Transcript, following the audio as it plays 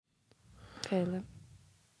Caleb.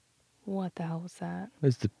 What the hell was that?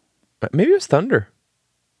 Maybe it was thunder.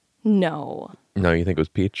 No. No, you think it was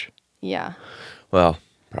Peach? Yeah. Well,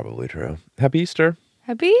 probably true. Happy Easter.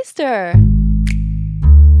 Happy Easter.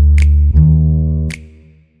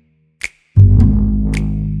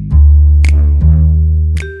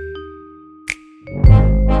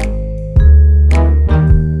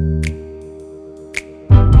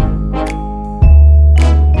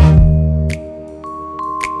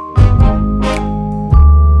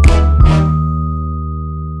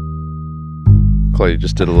 Claudia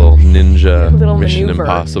just did a little ninja Mission maneuver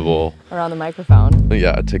Impossible around the microphone.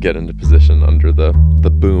 Yeah, to get into position under the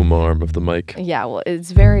boom arm of the mic. Yeah, well,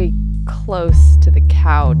 it's very close to the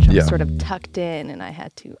couch. I'm sort of tucked in, and I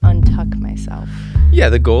had to untuck myself. Yeah,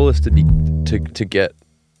 the goal is to get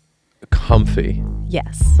comfy.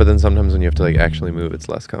 Yes. But then sometimes when you have to actually move, it's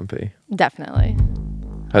less comfy. Definitely.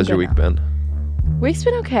 How's your week been? Week's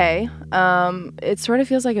been okay. It sort of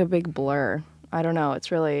feels like a big blur. I don't know.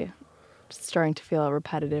 It's really starting to feel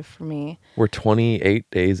repetitive for me. We're 28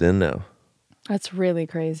 days in now. That's really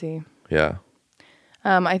crazy. Yeah.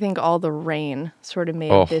 I think all the rain sort of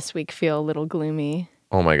made this week feel a little gloomy.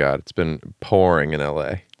 Oh my God, it's been pouring in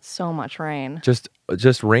LA. So much rain. Just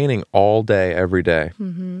raining all day, every day.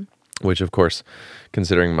 Mm-hmm. Which, of course,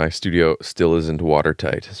 considering my studio still isn't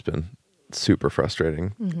watertight, has been super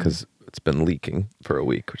frustrating because it's been leaking for a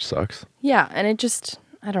week, which sucks. Yeah, and it just,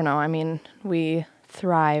 I don't know. I mean, we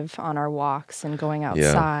thrive on our walks and going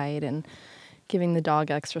outside and giving the dog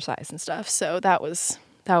exercise and stuff. So that was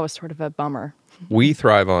sort of a bummer. We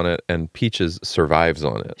thrive on it, and Peaches survives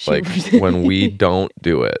on it. Like when we don't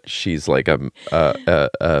do it, she's like a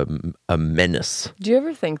menace. Do you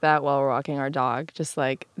ever think that while we're walking our dog, just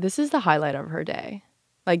like this is the highlight of her day?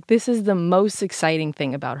 Like this is the most exciting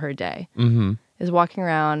thing about her day. Mm-hmm. Is walking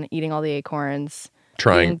around, eating all the acorns,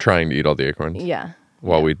 trying to eat all the acorns. Yeah.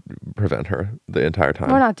 While we prevent her the entire time.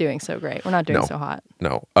 We're not doing so great. We're not doing so hot.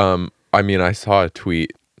 No. I mean, I saw a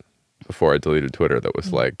tweet before I deleted Twitter that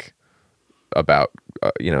was like about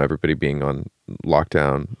everybody being on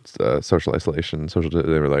lockdown, social isolation,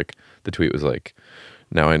 they were like, the tweet was like,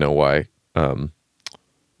 now I know why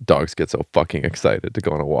dogs get so fucking excited to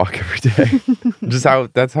go on a walk every day.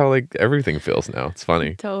 That's how like everything feels now. It's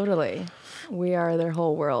funny. Totally. We are their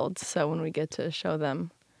whole world. So when we get to show them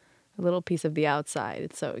a little piece of the outside,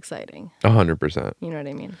 it's so exciting. 100%. You know what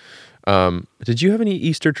I mean? Did you have any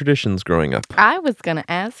Easter traditions growing up? I was going to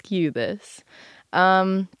ask you this.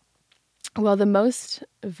 Well, the most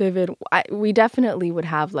vivid, we definitely would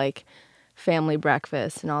have like family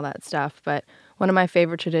breakfast and all that stuff. But one of my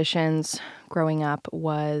favorite traditions growing up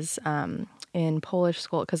was in Polish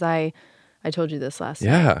school, because I told you this last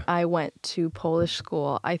night. I went to Polish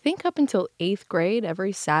school, I think up until 8th grade,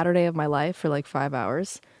 every Saturday of my life for like 5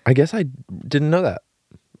 hours. I guess I didn't know that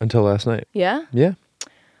until last night. Yeah? Yeah.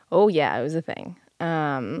 Oh, yeah, it was a thing.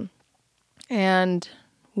 And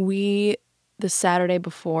the Saturday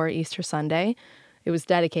before Easter Sunday, it was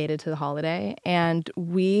dedicated to the holiday, and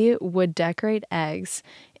we would decorate eggs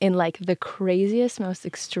in like the craziest, most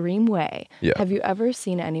extreme way. Yeah. Have you ever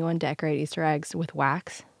seen anyone decorate Easter eggs with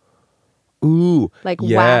wax? Ooh, like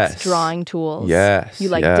wax drawing tools. Yes. You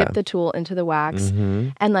dip the tool into the wax. Mm-hmm.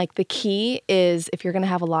 And like the key is, if you're going to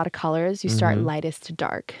have a lot of colors, you start lightest to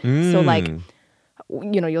dark. So like,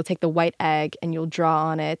 you'll take the white egg and you'll draw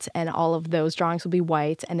on it, and all of those drawings will be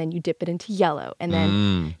white, and then you dip it into yellow, and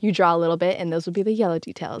then you draw a little bit, and those will be the yellow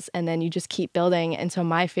details, and then you just keep building. And so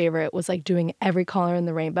my favorite was like doing every color in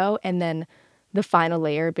the rainbow, and then the final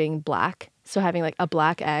layer being black. So having like a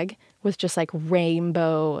black egg with just like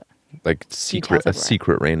rainbow, like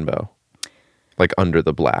secret rainbow, like under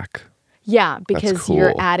the black. Yeah, because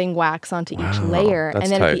you're adding wax onto each layer, and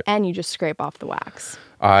then at the end you just scrape off the wax.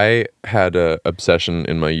 I had an obsession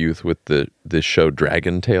in my youth with the show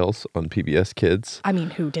Dragon Tales on PBS Kids. I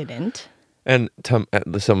mean, who didn't? And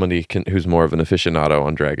somebody who's more of an aficionado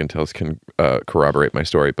on Dragon Tales can corroborate my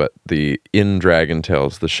story. But in Dragon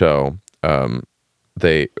Tales, the show,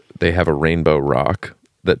 they have a rainbow rock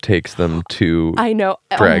that takes them to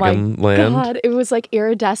Dragon Land. Oh my God, it was like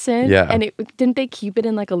iridescent. Yeah, and didn't they keep it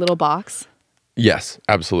in like a little box? Yes,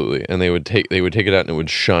 absolutely. And they would take it out, and it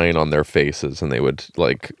would shine on their faces, and they would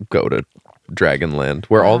like go to Dragonland,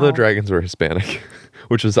 where all the dragons were Hispanic,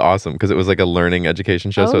 which was awesome because it was like a learning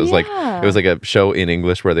education show. So it was like a show in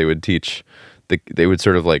English where they would teach they would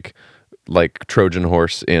sort of like Trojan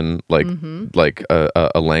horse in like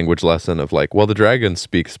a language lesson of like, well, the dragons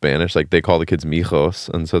speak Spanish, like they call the kids mijos,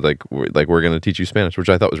 and so we're going to teach you Spanish, which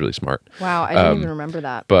I thought was really smart. Wow, I didn't even remember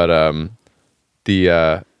that. But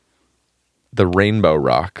the rainbow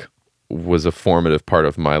rock was a formative part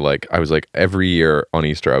of my like. I was like every year on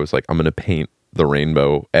Easter, I was like, I'm gonna paint the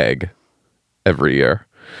rainbow egg every year.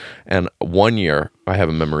 And one year, I have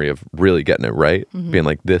a memory of really getting it right, being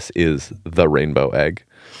like, this is the rainbow egg,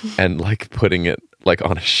 and like putting it like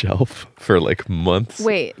on a shelf for like months.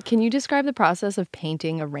 Wait, can you describe the process of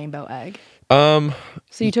painting a rainbow egg? So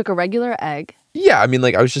you took a regular egg. Yeah, I mean,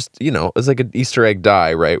 like I was just, it was like an Easter egg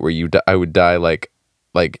dye, right? Where I would dye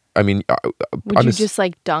I mean, would you just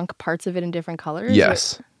like dunk parts of it in different colors?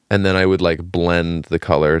 Yes. And then I would like blend the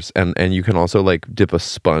colors, and you can also like dip a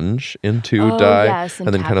sponge into dye, yes, and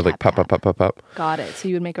then tap, kind of like tap, pop. Got it. So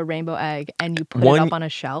you would make a rainbow egg and you put it up on a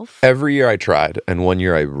shelf. Every year I tried, and one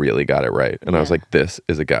year I really got it right, and I was like, "This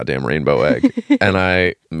is a goddamn rainbow egg." And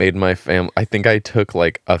I made my family. I think I took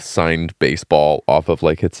like a signed baseball off of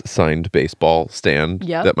like its signed baseball stand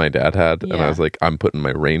that my dad had, and I was like, "I'm putting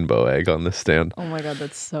my rainbow egg on this stand." Oh my god,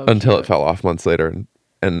 that's so until cute. It fell off months later,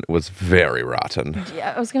 and was very rotten.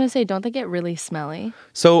 Yeah, I was gonna say, don't they get really smelly?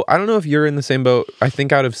 So I don't know if you're in the same boat. I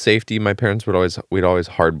think out of safety, my parents we'd always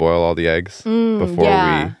hard boil all the eggs before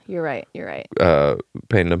we. You're right.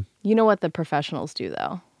 Painted them. You know what the professionals do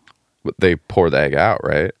though? They pour the egg out,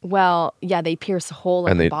 right? Well, yeah, they pierce a hole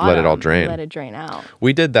at and the they bottom let it all drain. Let it drain out.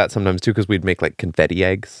 We did that sometimes too, because we'd make like confetti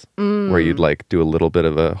eggs, where you'd like do a little bit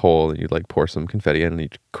of a hole and you'd like pour some confetti in and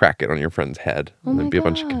you'd crack it on your friend's head, and there'd be a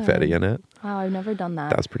bunch of confetti in it. Wow, I've never done that.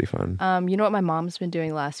 That was pretty fun. You know what my mom's been doing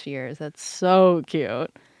the last few years? That's so cute.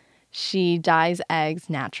 She dyes eggs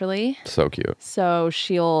naturally. So cute. So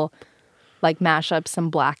she'll like mash up some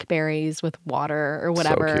blackberries with water or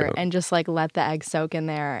whatever and just like let the egg soak in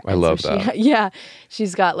there. I love that. Yeah.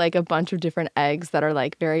 She's got like a bunch of different eggs that are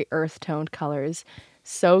like very earth toned colors.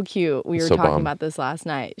 So cute. We were talking about this last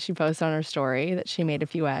night. She posted on her story that she made a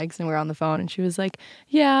few eggs and we were on the phone and she was like,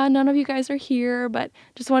 yeah, none of you guys are here, but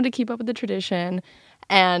just wanted to keep up with the tradition.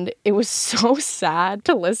 And it was so sad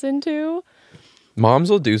to listen to. Moms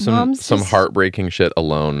will do some heartbreaking shit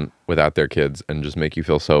alone without their kids and just make you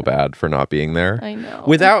feel so bad for not being there. I know.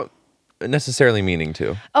 Without necessarily meaning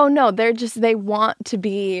to. Oh, no. They want to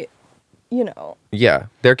be, Yeah.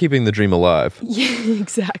 They're keeping the dream alive. Yeah,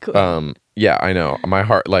 exactly. Yeah, I know. My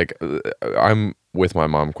heart, like, I'm with my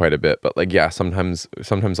mom quite a bit, but like, yeah, sometimes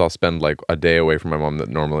I'll spend like a day away from my mom that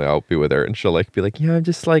normally I'll be with her, and she'll like be like, yeah,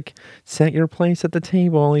 just like set your place at the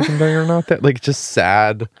table even though you're not there. Like, just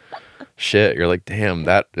sad shit. You're like, damn,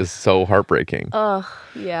 that is so heartbreaking. Ugh,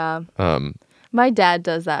 yeah. My dad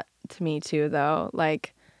does that to me too, though.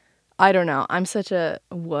 Like, I don't know. I'm such a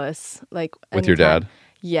wuss. Like, with your dad?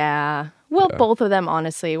 Yeah. Well, both of them,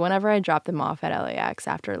 honestly. Whenever I drop them off at LAX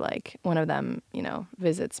after like one of them,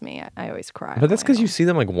 visits me, I always cry. But that's because you see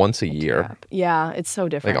them like once a year. Yeah, it's so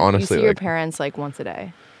different. Like, honestly, you see your parents like once a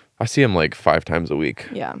day. I see them like 5 times a week.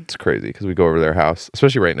 Yeah. It's crazy because we go over to their house.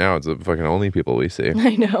 Especially right now, it's the fucking only people we see.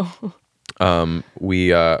 I know.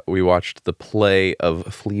 We watched the play of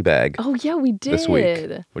Fleabag. Oh yeah, we did. This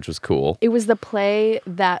week, which was cool. It was the play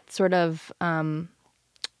that sort of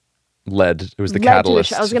it was the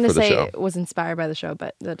catalyst. I was going to say show. It was inspired by the show,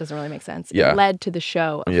 but that doesn't really make sense. Yeah. It led to the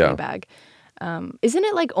show of Fleabag. Isn't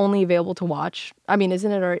it like only available to watch? I mean,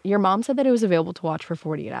 isn't it? Or your mom said that it was available to watch for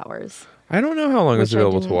 48 hours. I don't know how long it's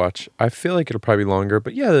available to watch. I feel like it'll probably be longer,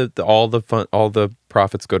 but yeah, all the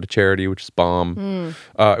profits go to charity, which is bomb.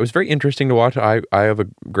 It was very interesting to watch. I have a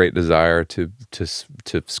great desire to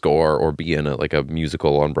score or be in a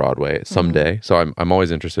musical on Broadway someday. So I'm always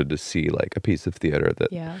interested to see like a piece of theater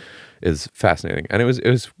that is fascinating. And it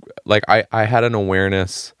was like I had an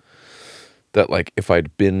awareness that like if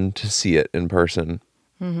I'd been to see it in person,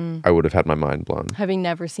 I would have had my mind blown. Having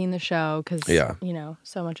never seen the show, because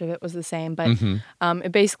so much of it was the same. But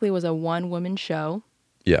it basically was a one-woman show.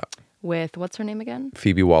 Yeah. With, what's her name again?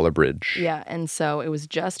 Phoebe Waller-Bridge. Yeah, and so it was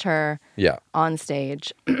just her on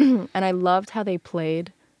stage. And I loved how they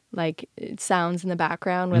played like sounds in the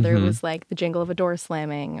background, whether it was like the jingle of a door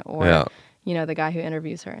slamming or the guy who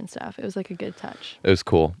interviews her and stuff. It was like a good touch. It was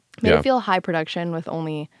cool. Made it feel high production with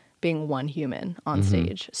only being one human on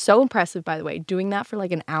stage. So impressive, by the way, doing that for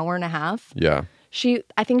like an hour and a half. Yeah.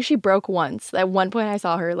 I think she broke once. At one point I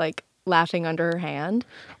saw her like laughing under her hand.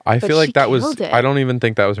 I feel like that was it. I don't even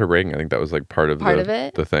think that was her breaking. I think that was like part of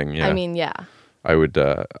the thing. Yeah. I mean, yeah. I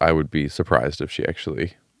would be surprised if she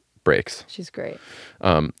actually breaks. She's great.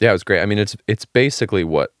 Yeah, it was great. I mean, it's basically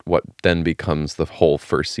what then becomes the whole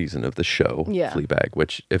first season of the show, Fleabag,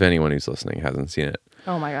 which if anyone who's listening hasn't seen it,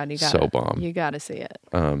 oh my God, bomb. You gotta see it.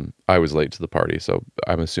 I was late to the party, so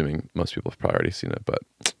I'm assuming most people have probably already seen it, but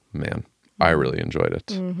man, I really enjoyed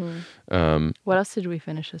it. What else did we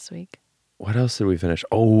finish this week? What else did we finish?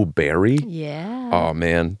 Oh, Barry. Yeah. Oh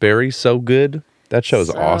man, Barry's so good. That show is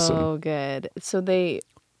awesome. So good. So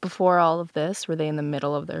before all of this, were they in the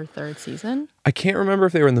middle of their third season? I can't remember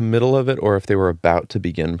if they were in the middle of it or if they were about to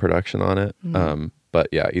begin production on it. But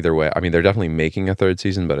yeah, either way, I mean, they're definitely making a third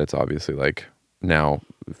season, but it's obviously like now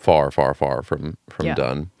far, far, far from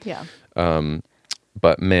done. Yeah.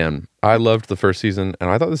 But man, I loved the first season, and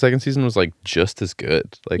I thought the second season was like just as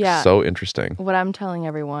good. Like so interesting. What I'm telling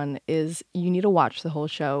everyone is you need to watch the whole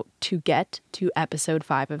show to get to episode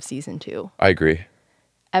 5 of season 2. I agree.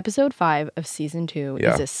 Episode 5 of season 2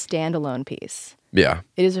 is a standalone piece. Yeah.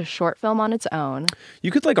 It is a short film on its own.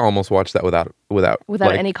 You could like almost watch that without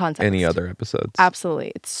like, any context. Any other episodes.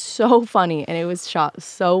 Absolutely. It's so funny, and it was shot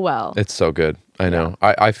so well. It's so good. I know.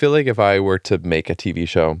 I feel like if I were to make a TV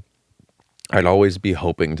show, I'd always be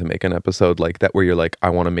hoping to make an episode like that where you're like, I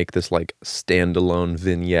want to make this like standalone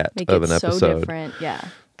vignette of an episode. So different. Yeah.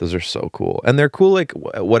 Those are so cool. And they're cool like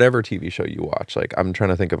whatever TV show you watch. Like I'm trying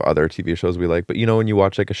to think of other TV shows we like, but you know when you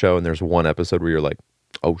watch like a show and there's one episode where you're like,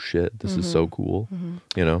 oh shit, this is so cool.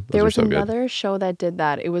 You know, there was another show that did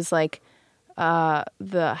that. It was like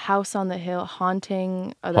the House on the Hill,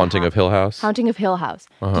 Haunting of Hill House. Haunting of Hill House.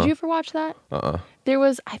 Did you ever watch that? There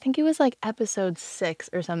was, I think it was like episode 6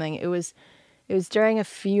 or something. It was during a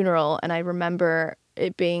funeral, and I remember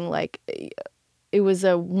it being like, it was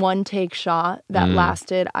a one-take shot that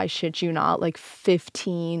lasted, I shit you not, like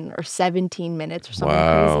 15 or 17 minutes or something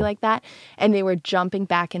crazy like that. And they were jumping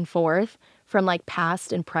back and forth from like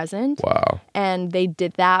past and present. Wow. And they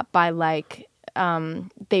did that by like,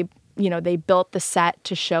 they built the set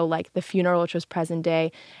to show like the funeral, which was present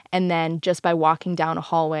day. And then just by walking down a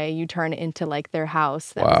hallway, you turn it into like their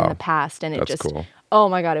house that was in the past. And That's cool. Oh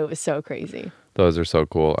my God, it was so crazy. Those are so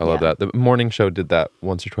cool. I love that. The morning show did that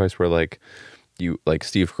once or twice where like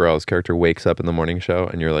Steve Carell's character wakes up in the morning show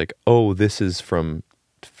and you're like, oh, this is from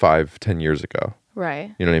 5-10 years ago.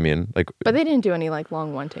 Right. You know what I mean? Like, but they didn't do any like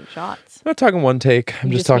long one-take shots. I'm not talking one take. I'm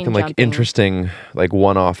just talking like jumping. Interesting, like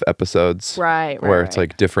one-off episodes. Right. Where it's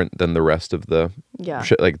like different than the rest of the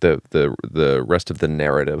like the rest of the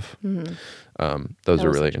narrative. Those are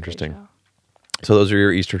really interesting. So those are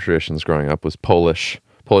your Easter traditions growing up, was Polish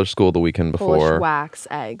school the weekend before. Polish wax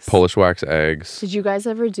eggs. Polish wax eggs. Did you guys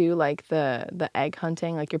ever do like the egg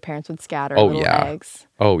hunting? Like your parents would scatter little eggs?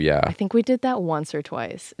 Oh, yeah. I think we did that once or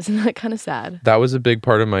twice. Isn't that kind of sad? That was a big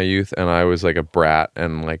part of my youth, and I was like a brat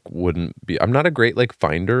and like wouldn't be... I'm not a great like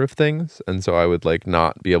finder of things, and so I would like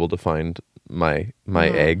not be able to find my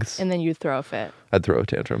eggs. And then you'd throw a fit. I'd throw a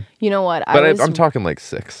tantrum. You know what? I'm talking like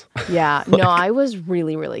 6. Yeah. No, I was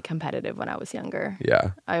really, really competitive when I was younger.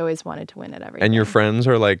 Yeah. I always wanted to win at everything. And your friends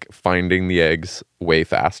are like finding the eggs way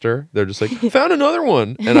faster. They're just like, found another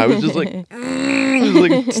one. And I was just like,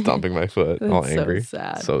 like stomping my foot, all angry. So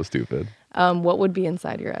sad. So stupid. What would be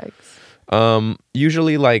inside your eggs?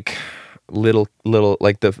 Usually like little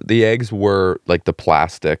like the eggs were like the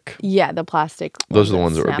plastic. Yeah, the plastic. Those are the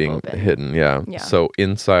ones that were being hidden. Yeah. So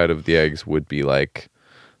inside of the eggs would be like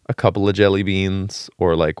a couple of jelly beans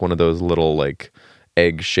or like one of those little like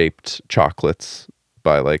egg shaped chocolates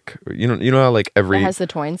by like you know how like every that has the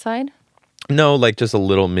toy inside. No, like just a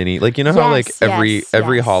little mini, like you know how like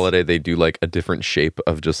every holiday they do like a different shape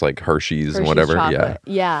of just like Hershey's and whatever. Chocolate.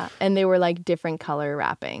 Yeah, and they were like different color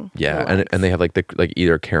wrapping. Yeah, and they have like the like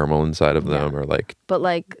either caramel inside of them or like. But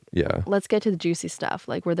like, let's get to the juicy stuff.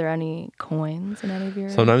 Like, were there any coins in any of your?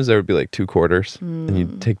 Sometimes there would be like 2 quarters, and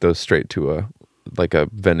you'd take those straight to a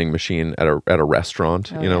vending machine at a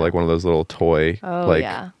restaurant. You know, like one of those little toy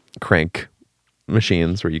crank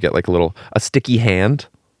machines where you get like a sticky hand.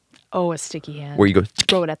 Oh, a sticky hand. Where you go...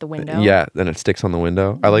 Throw it at the window. Yeah, then it sticks on the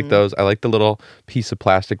window. I like those. I like the little piece of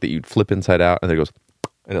plastic that you'd flip inside out and then it goes...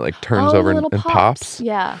 And it like turns over and pops.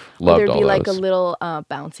 Yeah. Loved there'd be all like those. a little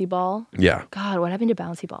bouncy ball. Yeah. God, what happened to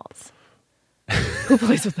bouncy balls? Who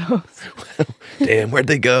plays with those? Damn, where'd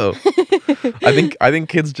they go? I think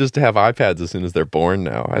kids just have iPads as soon as they're born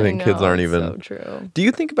now. I think kids aren't even... so true. Do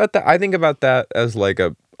you think about that? I think about that as like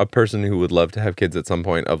a person who would love to have kids at some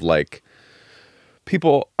point of like...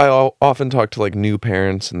 People, I often talk to like new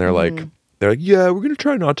parents and they're like, yeah, we're going to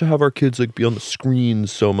try not to have our kids like be on the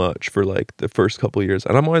screens so much for like the first couple of years.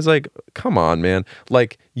 And I'm always like, come on, man.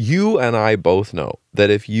 Like you and I both know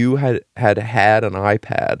that if you had an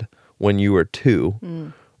iPad when you were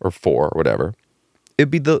 2 or 4 or whatever,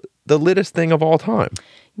 it'd be the littest thing of all time.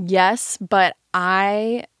 Yes, but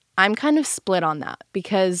I'm kind of split on that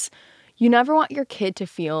because you never want your kid to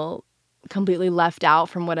feel completely left out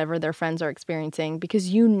from whatever their friends are experiencing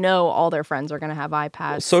because all their friends are going to have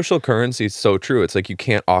iPads. Social currency is so true. It's like you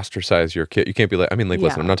can't ostracize your kid. You can't be like, I mean, like,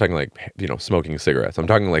 listen, I'm not talking like, smoking cigarettes. I'm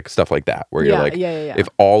talking like stuff like that where you're like, if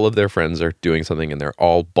all of their friends are doing something and they're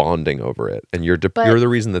all bonding over it and you're the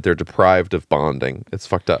reason that they're deprived of bonding, it's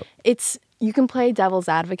fucked up. You can play devil's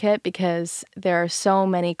advocate because there are so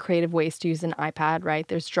many creative ways to use an iPad, right?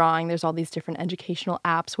 There's drawing, there's all these different educational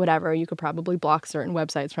apps, whatever. You could probably block certain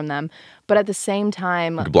websites from them. But at the same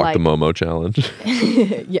time... You could block the Momo challenge.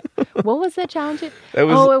 Yeah. What was that challenge?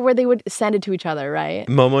 Where they would send it to each other, right?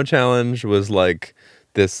 Momo challenge was like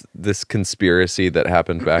this conspiracy that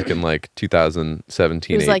happened back in like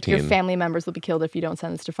 2017, It was 18. like your family members will be killed if you don't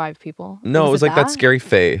send this to 5 people. No, it was like that scary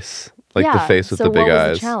face. Like the face with the big eyes. So what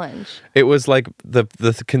was the challenge? It was like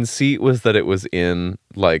the conceit was that it was in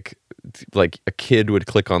like a kid would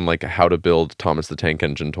click on like how to build Thomas the Tank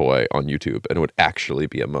Engine toy on YouTube and it would actually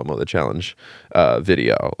be a Momo the Challenge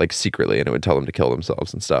video, like secretly, and it would tell them to kill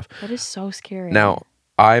themselves and stuff. That is so scary. Now,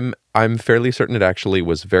 I'm fairly certain it actually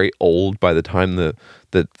was very old by the time the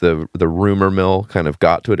rumor mill kind of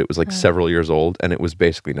got to it. It was like several years old and it was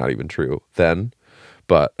basically not even true then.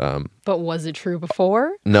 But was it true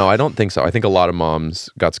before? No, I don't think so. I think a lot of moms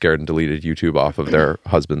got scared and deleted YouTube off of their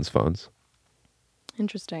husbands' phones.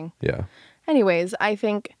 Interesting. Yeah. Anyways,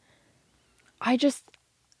 when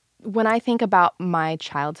I think about my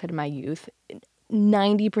childhood and my youth,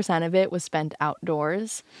 90% of it was spent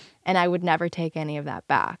outdoors, and I would never take any of that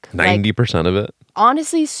back. 90% of it?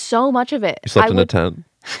 Honestly, so much of it. You slept in a tent?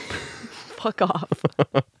 Fuck off.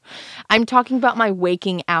 I'm talking about my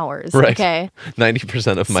waking hours, right. Okay?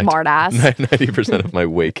 90% of my... Smart ass. 90% of my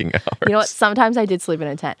waking hours. You know what? Sometimes I did sleep in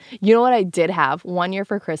a tent. You know what I did have? One year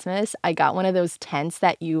for Christmas, I got one of those tents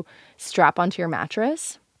that you strap onto your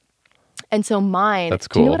mattress. And so mine... That's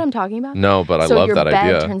cool. Do you know what I'm talking about? No, but I love that idea. So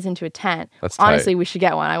your bed turns into a tent. That's tight. Honestly, we should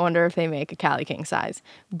get one. I wonder if they make a Cali King size.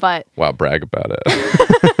 But... Wow, brag about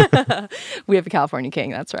it. We have a California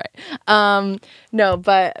King, that's right. No,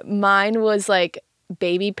 but mine was like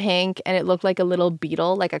baby pink and it looked like a little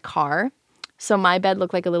beetle, like a car. So my bed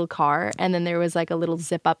looked like a little car and then there was like a little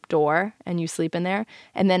zip up door and you sleep in there.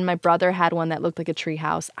 And then my brother had one that looked like a tree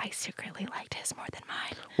house. I secretly liked his more than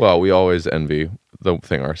mine. Well, we always envy the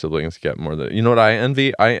thing our siblings get more than... You know what I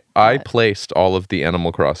envy? I placed all of the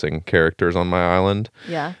Animal Crossing characters on my island.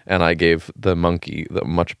 Yeah. And I gave the monkey the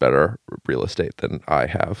much better real estate than I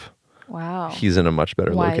have. Wow. He's in a much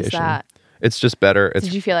better location. Why is that? It's just better.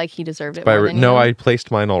 Did you feel like he deserved it more than No, you? I placed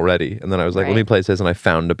mine already. And then I was like, let me place his. And I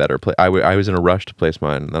found a better place. I was in a rush to place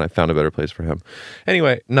mine. And then I found a better place for him.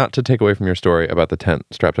 Anyway, not to take away from your story about the tent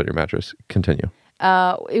strapped on your mattress. Continue.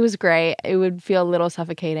 It was great. It would feel a little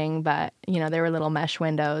suffocating, but, there were little mesh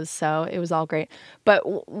windows. So it was all great.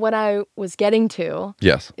 But what I was getting to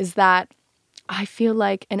is that I feel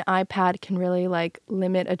like an iPad can really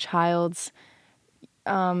limit a child's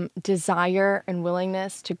desire and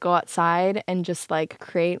willingness to go outside and just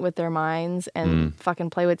create with their minds and fucking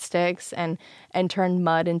play with sticks and turn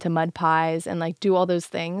mud into mud pies and do all those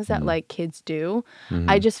things that kids do. Mm-hmm.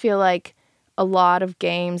 I just feel like a lot of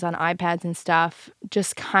games on iPads and stuff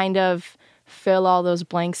just kind of fill all those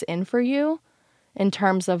blanks in for you in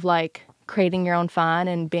terms of creating your own fun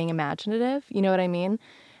and being imaginative. You know what I mean?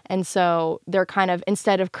 And so they're kind of,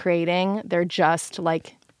 instead of creating, they're just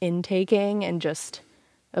intaking and just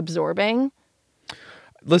absorbing.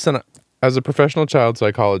 Listen, as a professional child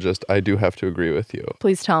psychologist, I do have to agree with you.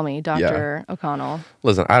 Please tell me, Dr. O'Connell.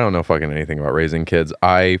 Listen, I don't know fucking anything about raising kids.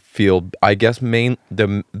 I guess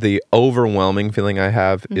the overwhelming feeling I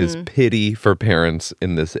have is pity for parents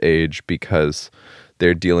in this age because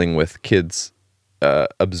they're dealing with kids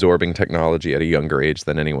absorbing technology at a younger age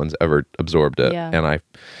than anyone's ever absorbed it. Yeah. And I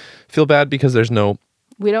feel bad because there's no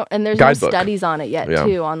there's no studies on it yet,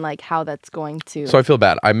 too, on how that's going to... So I feel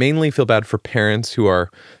bad. I mainly feel bad for parents who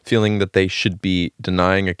are feeling that they should be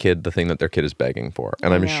denying a kid the thing that their kid is begging for.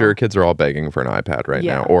 And I'm sure kids are all begging for an iPad right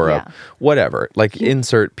now or a whatever.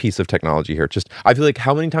 Insert piece of technology here. Just, I feel like,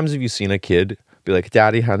 how many times have you seen a kid be like,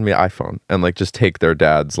 Daddy, hand me an iPhone, and just take their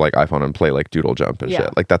dad's iPhone and play doodle jump and shit.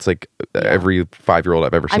 That's every 5-year-old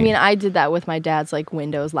I've ever seen. I mean, I did that with my dad's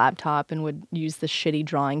Windows laptop and would use the shitty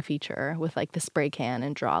drawing feature with the spray can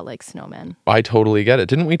and draw snowmen. I totally get it.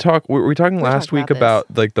 Didn't we talk? Were we talking last week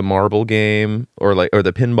about the marble game or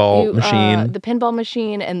the pinball machine? The pinball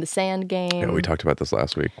machine and the sand game. Yeah, we talked about this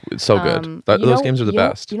last week. It's so good. Those games are the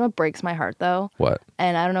best. You know what breaks my heart though? What?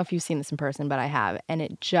 And I don't know if you've seen this in person, but I have, and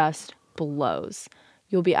it just blows.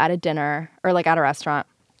 You'll be at a dinner or at a restaurant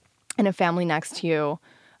and a family next to you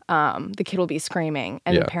the kid will be screaming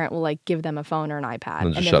and the parent will like give them a phone or an iPad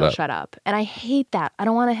and then they'll shut up. And I hate that. I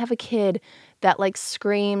don't want to have a kid that like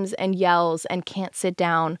screams and yells and can't sit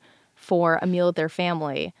down for a meal with their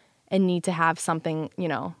family and need to have something, you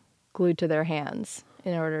know, glued to their hands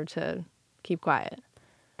in order to keep quiet.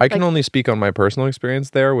 I can only speak on my personal experience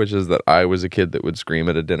there, which is that I was a kid that would scream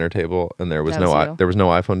at a dinner table, and there was no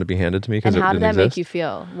iPhone to be handed to me because it didn't exist. And how did that make you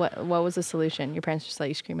feel? What was the solution? Your parents just let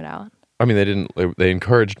you scream it out? I mean, they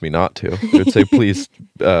encouraged me not to. They would say, please,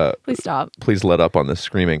 please stop. Please let up on this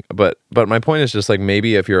screaming. But my point is just like,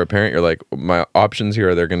 maybe if you're a parent, you're like, my options here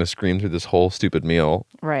are they're going to scream through this whole stupid meal,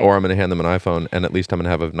 right? Or I'm going to hand them an iPhone, and at least I'm going to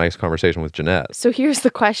have a nice conversation with Jeanette. So here's the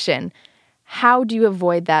question: how do you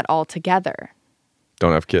avoid that altogether?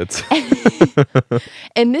 Don't have kids.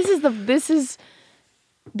 And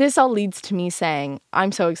this all leads to me saying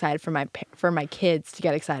I'm so excited for my kids to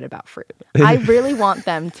get excited about fruit. I really want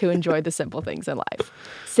them to enjoy the simple things in life.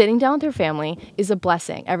 Sitting down with their family is a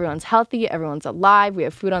blessing. Everyone's healthy, everyone's alive, we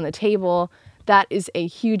have food on the table. That is a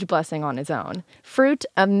huge blessing on its own. Fruit,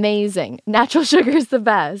 amazing. Natural sugar is the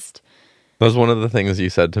best. That was one of the things you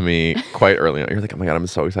said to me quite early on. You're like, oh my God, I'm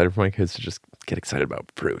so excited for my kids to just get excited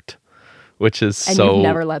about fruit. Which is and you've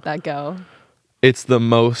never let that go. It's the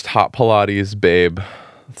most hot Pilates babe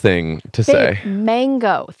thing to say.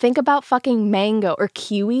 Mango. Think about fucking mango or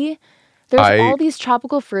kiwi. There's all these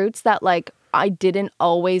tropical fruits that like I didn't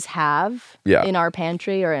always have in our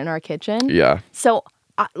pantry or in our kitchen. Yeah. So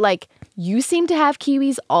like you seem to have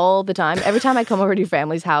kiwis all the time. Every time I come over to your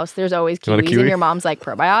family's house, there's always kiwis and your mom's like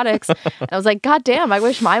probiotics. And I was like, God damn, I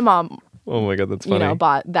wish my mom oh my God, that's funny. You know,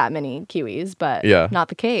 bought that many kiwis, but not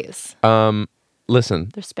the case.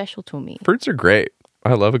 Listen. They're special to me. Fruits are great.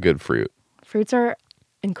 I love a good fruit. Fruits are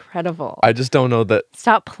incredible. I just don't know that.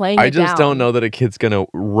 Stop playing it down. Don't know that a kid's going to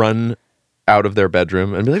run out of their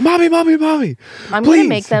bedroom and be like, Mommy, Mommy, Mommy. I'm going to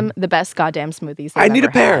make them the best goddamn smoothies I need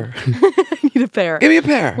a pear. I need a pear. Give me a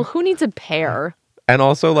pear. Well, who needs a pear? And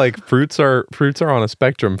also, like, fruits are on a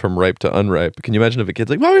spectrum from ripe to unripe. Can you imagine if a kid's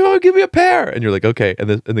like, Mommy, Mommy, give me a pear? And you're like, okay. And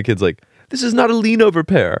the kid's like, this is not a lean over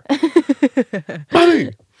pear.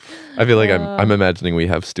 Mommy. I feel like I'm imagining we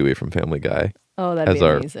have Stewie from Family Guy. Oh, that'd be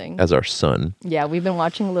amazing. As our son. Yeah, we've been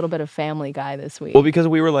watching a little bit of Family Guy this week. Well, because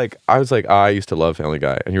we were like, I was like, I used to love Family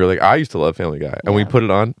Guy. And you were like, I used to love Family Guy. And we put it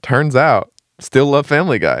on. Turns out, still love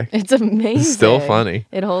Family Guy. It's amazing. It's still funny.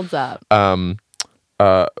 It holds up.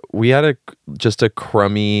 We had just a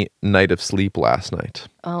crummy night of sleep last night.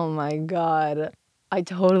 Oh my God. I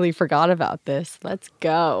totally forgot about this. Let's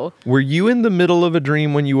go. Were you in the middle of a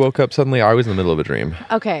dream when you woke up suddenly? I was in the middle of a dream.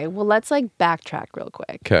 Okay, well, let's like backtrack real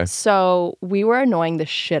quick. Okay. So we were annoying the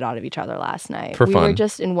shit out of each other last night. For fun. We were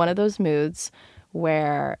just in one of those moods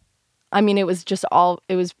where, I mean, it was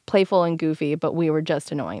playful and goofy, but we were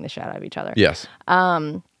just annoying the shit out of each other. Yes.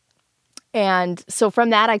 And so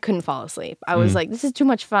from that, I couldn't fall asleep. I was like, this is too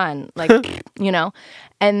much fun. Like, you know?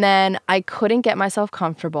 And then I couldn't get myself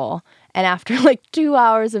comfortable. And after like 2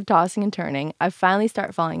 hours of tossing and turning, I finally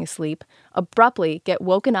start falling asleep, abruptly get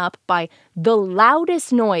woken up by the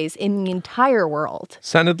loudest noise in the entire world.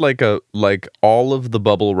 Sounded like all of the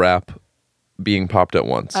bubble wrap being popped at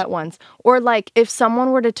once. Or like if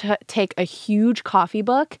someone were to take a huge coffee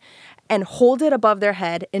book and hold it above their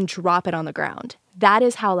head and drop it on the ground. That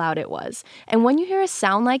is how loud it was. And when you hear a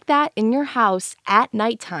sound like that in your house at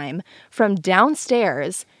nighttime from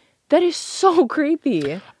downstairs, that is so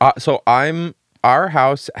creepy. Our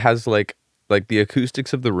house has like the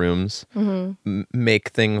acoustics of the rooms make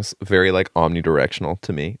things very like omnidirectional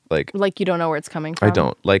to me. Like you don't know where it's coming from. I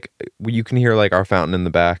don't. Like you can hear like our fountain in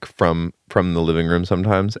the back from the living room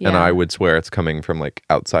sometimes, and I would swear it's coming from like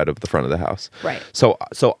outside of the front of the house. Right. So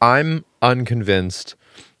I'm unconvinced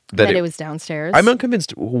that it was downstairs. I'm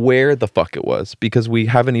unconvinced where the fuck it was because we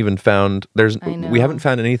haven't even found we haven't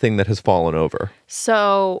found anything that has fallen over.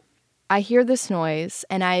 So I hear this noise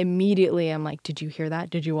and I immediately am like, did you hear that?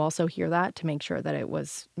 Did you also hear that? To make sure that it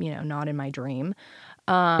was, not in my dream.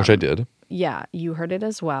 Which I did. Yeah, you heard it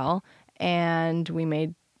as well. And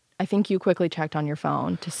I think you quickly checked on your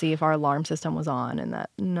phone to see if our alarm system was on and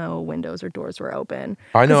that no windows or doors were open.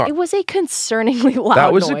 I know. It was a concerningly loud noise.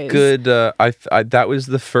 That was a good, that was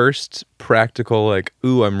the first practical, like,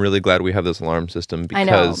 ooh, I'm really glad we have this alarm system because... I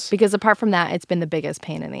know, because apart from that, it's been the biggest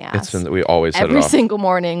pain in the ass. It's been that we always set it off. Every single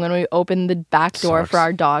morning when we open the back door for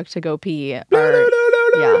our dog to go pee.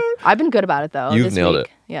 Yeah, I've been good about it though. You've nailed it.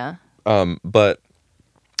 Yeah. But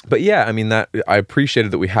yeah, I mean, that I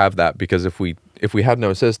appreciated that we have that because if we had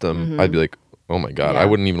no system, I'd be like, oh my God, I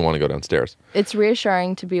wouldn't even want to go downstairs. It's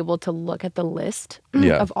reassuring to be able to look at the list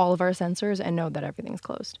of all of our sensors and know that everything's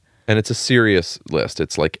closed. And it's a serious list.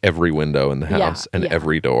 It's like every window in the house and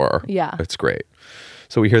every door. Yeah. It's great.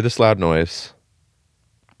 So we hear this loud noise.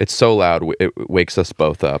 It's so loud, it wakes us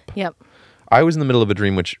both up. Yep. I was in the middle of a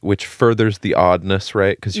dream, which furthers the oddness,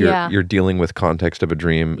 right? Because you're dealing with context of a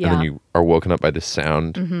dream, and then you are woken up by this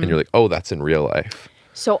sound, and you're like, oh, that's in real life.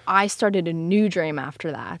 So I started a new dream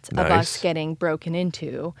after that of us getting broken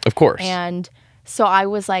into. Of course. And so I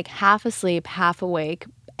was like half asleep, half awake.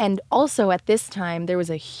 And also at this time, there was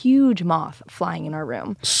a huge moth flying in our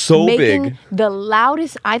room. So making big. The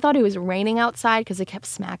loudest. I thought it was raining outside because it kept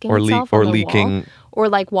smacking itself on the leaking. wall. Or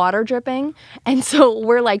like water dripping. And so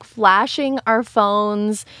we're like flashing our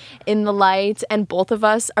phones in the light. And both of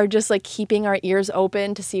us are just like keeping our ears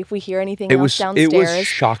open to see if we hear anything else downstairs. It was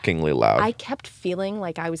shockingly loud. I kept feeling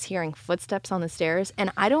like I was hearing footsteps on the stairs.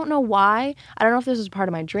 And I don't know why. I don't know if this was part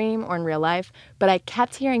of my dream or in real life. But I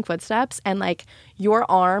kept hearing footsteps. And like your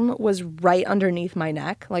arm was right underneath my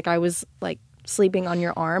neck. Like I was like sleeping on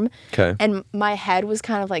your arm. Okay. And my head was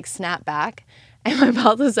kind of like snapped back. And my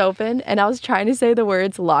mouth was open, and I was trying to say the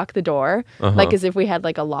words, lock the door, like as if we had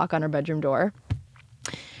like a lock on our bedroom door.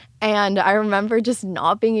 And I remember just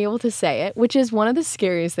not being able to say it, which is one of the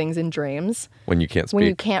scariest things in dreams. When you can't speak. When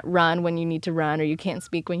you can't run when you need to run, or you can't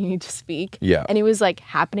speak when you need to speak. Yeah. And it was like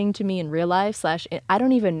happening to me in real life / I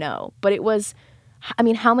don't even know. But it was, I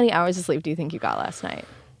mean, how many hours of sleep do you think you got last night?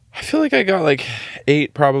 I feel like I got like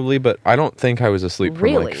 8 probably, but I don't think I was asleep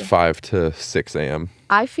from like 5 to 6 a.m.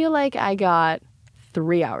 I feel like I got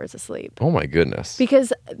 3 hours of sleep. Oh my goodness.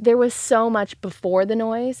 Because there was so much before the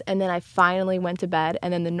noise, and then I finally went to bed,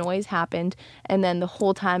 and then the noise happened, and then the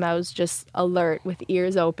whole time I was just alert with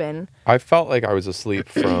ears open. I felt like I was asleep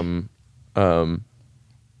from 1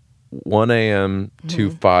 a.m.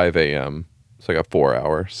 to 5 a.m. So I got 4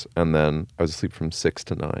 hours, and then I was asleep from 6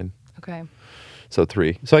 to 9. Okay. So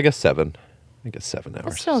 3. So I guess 7. I guess 7 hours.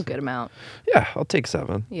 That's still a good amount. Yeah, I'll take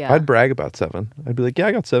 7. Yeah. I'd brag about 7. I'd be like, yeah,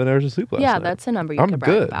 I got 7 hours of sleep last night. Yeah, that's a number you can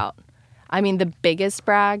brag about. I mean, the biggest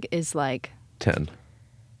brag is like 10.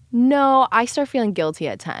 No, I start feeling guilty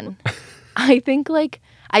at 10. I think 8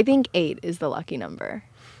 is the lucky number.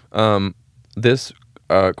 This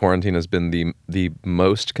quarantine has been the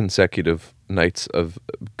most consecutive nights of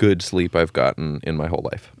good sleep I've gotten in my whole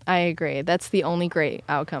life. I agree. That's the only great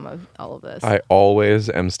outcome of all of this. I always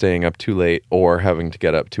am staying up too late or having to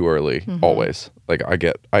get up too early. Always. Like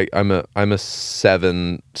I'm a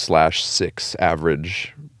 7/6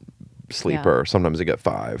 average sleeper. Yeah. Sometimes I get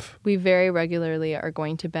 5. We very regularly are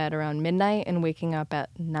going to bed around midnight and waking up at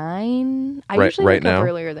 9. I usually wake up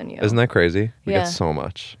earlier than you. Isn't that crazy? We get so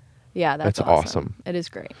much. Yeah, that's awesome. It is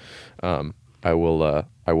great. I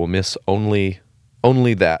will miss only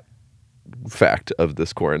that fact of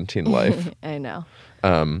this quarantine life. I know.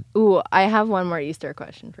 Ooh, I have one more Easter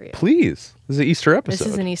question for you. Please. This is an Easter episode.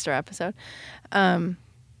 This is an Easter episode.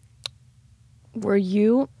 Were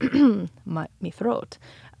you my throat?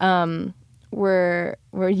 Were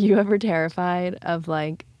you ever terrified of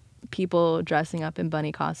like people dressing up in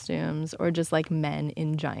bunny costumes or just like men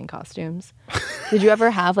in giant costumes? Did you ever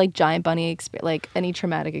have like giant bunny like any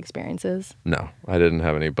traumatic experiences? No, I didn't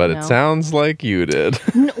have any, but it sounds like you did.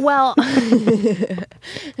 Well,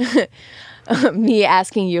 me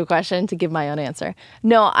asking you a question to give my own answer.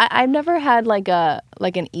 No, I've never had like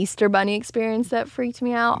an Easter bunny experience that freaked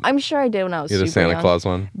me out. I'm sure I did when I was super young. You had a Santa Claus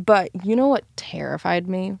one? But you know what terrified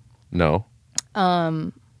me? No.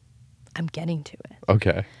 I'm getting to it.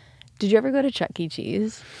 Okay. Did you ever go to Chuck E.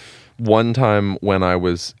 Cheese? One time when I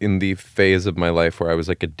was in the phase of my life where I was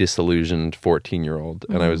like a disillusioned 14-year-old,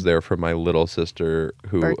 and I was there for my little sister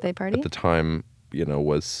who birthday party? At the time,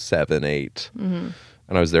 was 7, 8. And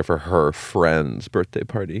I was there for her friend's birthday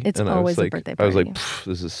party. It's and always a birthday party. I was like,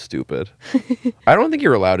 this is stupid. I don't think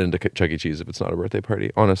you're allowed into Chuck E. Cheese if it's not a birthday party,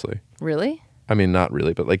 honestly. Really? I mean, not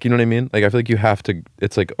really, but like, you know what I mean? Like, I feel like you have to,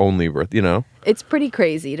 it's like only birth, It's pretty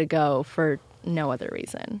crazy to go for no other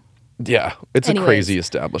reason. Yeah, it's a crazy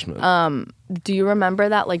establishment. Do you remember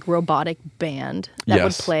that like robotic band that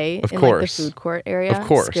would play in like the food court area? Of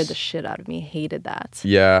course. Scared the shit out of me. Hated that.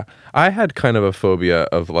 Yeah. I had kind of a phobia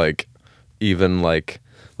of like, even like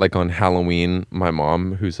on Halloween, my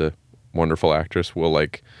mom, who's a wonderful actress, will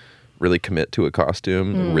like really commit to a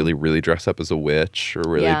costume, really, really dress up as a witch or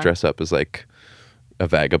really dress up as like a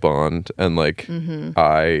vagabond. And like,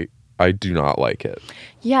 I do not like it.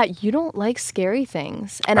 Yeah, you don't like scary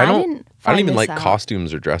things. And I don't even like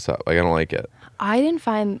costumes or dress up. Like, I don't like it. I didn't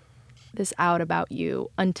find this out about you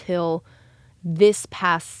until this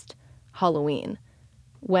past Halloween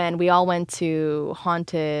when we all went to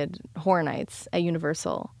Haunted Horror Nights at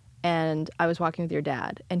Universal. And I was walking with your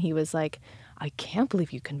dad, and he was like, I can't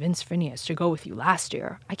believe you convinced Finneas to go with you last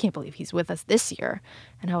year. I can't believe he's with us this year.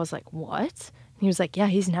 And I was like, what? And he was like, yeah,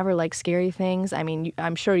 he's never liked scary things. I mean,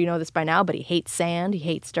 I'm sure you know this by now, but he hates sand, he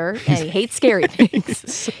hates dirt, and he hates scary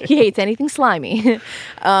things. He hates anything slimy.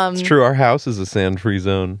 It's true. Our house is a sand-free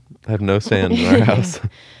zone. I have no sand in our house.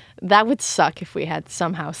 That would suck if we had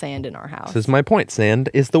somehow sand in our house. This is my point.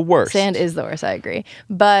 Sand is the worst. Sand is the worst, I agree.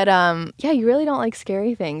 But yeah, you really don't like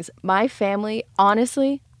scary things. My family,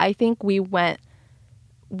 honestly, I think we went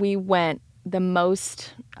the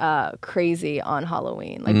most crazy on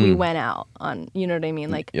Halloween. Like we went out on, you know what I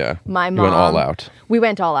mean? Like my mom. You went all out. We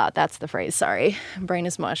went all out. That's the phrase. Sorry. Brain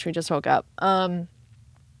is mush. We just woke up.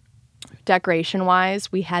 Decoration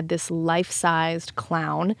wise, we had this life-sized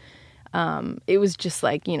clown. It was just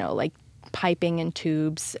like, you know, like piping and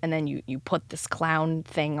tubes, and then you put this clown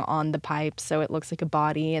thing on the pipe so it looks like a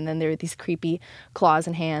body, and then there were these creepy claws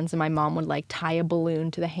and hands, and my mom would like tie a balloon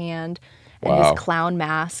to the hand and his clown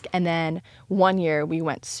mask. And then one year we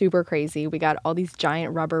went super crazy. We got all these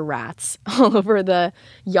giant rubber rats all over the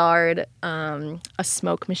yard, a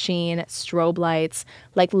smoke machine, strobe lights.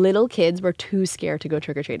 Like little kids were too scared to go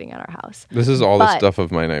trick-or-treating at our house. This is all the stuff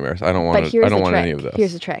of my nightmares. I don't want any of this.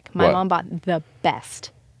 Here's the trick. My mom bought the best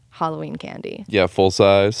Halloween candy. Yeah, full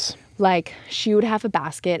size. Like, she would have a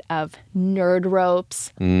basket of nerd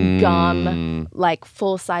ropes, gum, like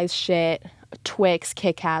full-size shit, Twix,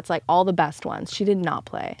 Kit Kats, like all the best ones. She did not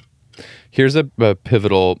play. Here's a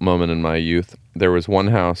pivotal moment in my youth. There was one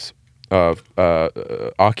house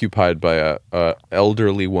occupied by a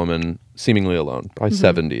elderly woman, seemingly alone, probably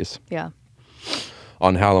 70s. Yeah.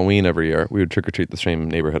 On Halloween every year, we would trick-or-treat the same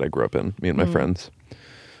neighborhood I grew up in, me and my friends.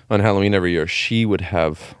 On Halloween every year, she would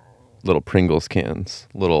have little Pringles cans,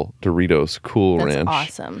 little Doritos Cool Ranch.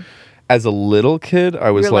 That's awesome. As a little kid,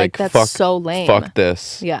 I was like, that's fuck, so lame. Fuck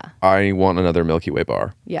this. Yeah. I want another Milky Way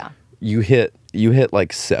bar. Yeah. You hit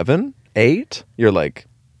like 7, 8, you're like,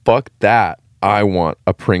 fuck that. I want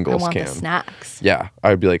a Pringles can. I want the snacks. Yeah.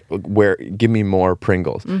 I'd be like, give me more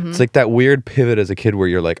Pringles. It's like that weird pivot as a kid where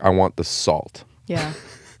you're like, I want the salt. Yeah.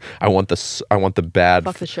 I want the bad.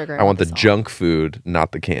 Fuck the sugar. I want the junk food,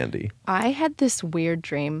 not the candy. I had this weird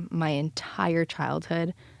dream my entire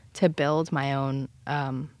childhood to build my own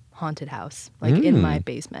haunted house, like in my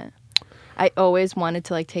basement. I always wanted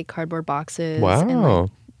to like take cardboard boxes. Wow. And, like,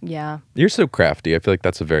 yeah. You're so crafty. I feel like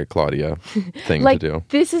that's a very Claudia thing like, to do.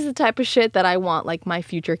 This is the type of shit that I want like my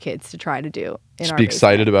future kids to try to do. Just be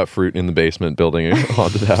excited about fruit in the basement, building a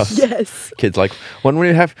haunted house. Yes. Kids like, when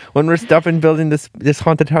we're stopping building this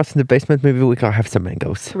haunted house in the basement, maybe we can have some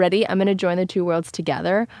mangoes. Ready? I'm going to join the two worlds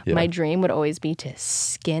together. Yeah. My dream would always be to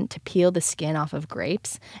peel the skin off of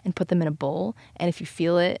grapes and put them in a bowl. And if you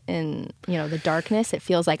feel it in, you know, the darkness, it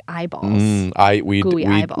feels like eyeballs. Gooey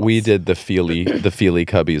eyeballs. We did the feely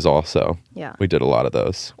cubbies also. Yeah. We did a lot of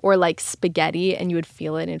those. Or like spaghetti, and you would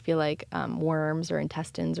feel it and it'd feel like worms or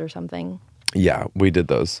intestines or something. Yeah, we did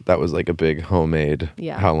those. That was like a big homemade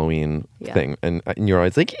Halloween thing. And you're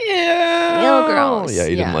always like, Ew, gross. Yeah,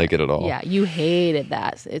 you didn't like it at all. Yeah, you hated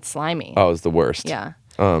that. It's slimy. Oh, it was the worst. Yeah.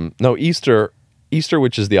 No, Easter,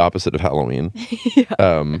 which is the opposite of Halloween,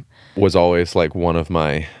 was always like one of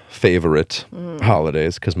my favorite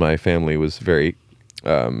holidays because my family was very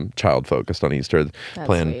child focused on Easter.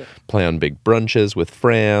 Plan big brunches with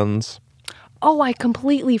friends. Oh, I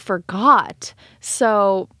completely forgot.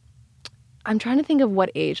 So I'm trying to think of what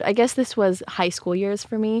age. I guess this was high school years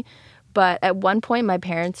for me. But at one point, my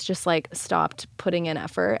parents just like stopped putting in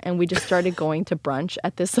effort, and we just started going to brunch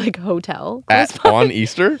at this like hotel. On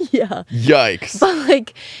Easter? Yeah. Yikes. But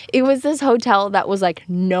like, it was this hotel that was like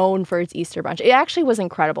known for its Easter brunch. It actually was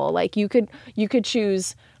incredible. Like you could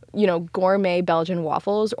choose, you know, gourmet Belgian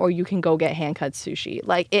waffles, or you can go get hand-cut sushi.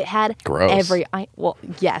 Like, it had well,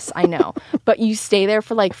 yes, I know. But you stay there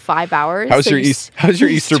for like 5 hours. How's your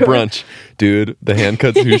Easter brunch? Dude, the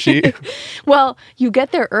hand-cut sushi? Well, you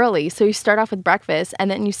get there early, so you start off with breakfast,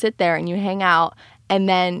 and then you sit there and you hang out, and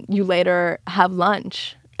then you later have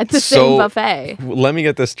lunch at the same buffet. Let me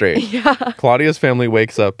get this straight. Yeah. Claudia's family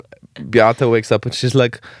wakes up, Beata wakes up and she's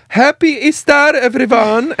like, "Happy Easter,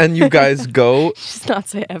 everyone!" And you guys go. She's not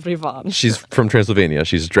say everyone. She's from Transylvania.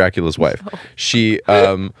 She's Dracula's wife. No. She,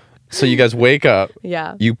 so you guys wake up.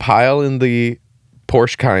 Yeah. You pile in the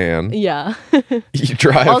Porsche Cayenne. Yeah. You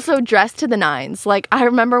drive. Also dressed to the nines. Like, I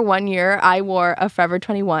remember one year I wore a Forever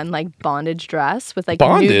 21 like bondage dress with like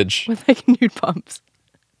bondage with like nude bumps.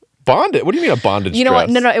 Bondage? What do you mean a bondage dress? You know what?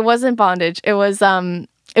 No, it wasn't bondage. It was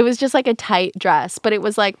just like a tight dress, but it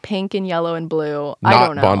was like pink and yellow and blue. I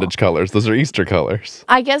don't know. Not bondage colors. Those are Easter colors.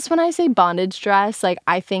 I guess when I say bondage dress, like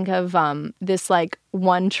I think of this like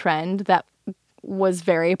one trend that was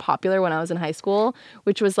very popular when I was in high school,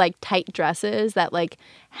 which was like tight dresses that like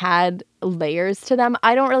had layers to them.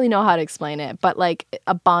 I don't really know how to explain it, but like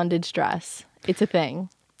a bondage dress. It's a thing.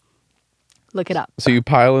 Look it up. So you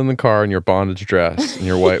pile in the car in your bondage dress and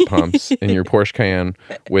your white pumps and your Porsche Cayenne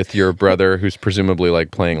with your brother, who's presumably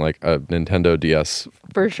like playing like a Nintendo DS.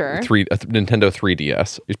 For sure. Nintendo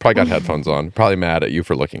 3DS. He's probably got headphones on. Probably mad at you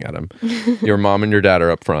for looking at him. Your mom and your dad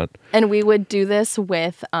are up front. And we would do this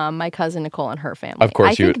with my cousin Nicole and her family. Of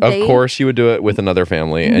course you would. Of course you would do it with another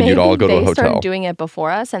family, and you'd all go to a hotel. They started doing it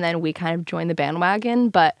before us, and then we kind of joined the bandwagon.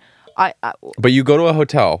 But But you go to a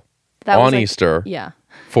hotel on Easter. Yeah.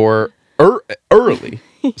 For early.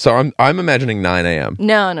 So I'm imagining 9 a.m.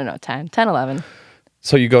 No, 10, 11.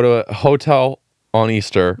 So you go to a hotel on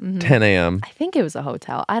Easter, 10 a.m. I think it was a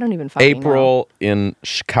hotel. I don't even fucking know. April in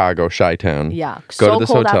Chicago, Chi-Town. Yeah. Go to this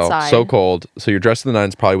hotel. Outside. So cold. So you're dressed to the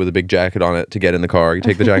nines, probably with a big jacket on it to get in the car. You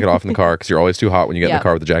take the jacket off in the car because you're always too hot when you get in the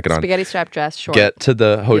car with the jacket on. Spaghetti strap dress, short. Get to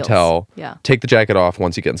the hotel. Heels. Yeah. Take the jacket off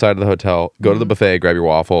once you get inside of the hotel. Go to the buffet, grab your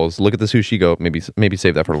waffles. Look at the sushi. Go maybe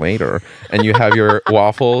save that for later. And you have your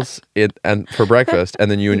waffles and for breakfast.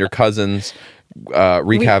 And then you and your cousins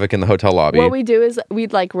wreak havoc in the hotel lobby. What we do is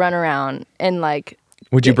we'd like run around and like.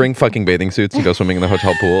 Would you bring fucking bathing suits and go swimming in the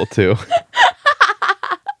hotel pool too?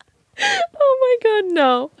 Oh my God,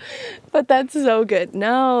 no. But that's so good.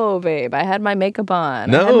 No, babe. I had my makeup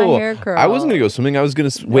on. No. I had my hair curled. I wasn't going to go swimming. I was going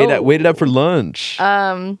to wait it up for lunch.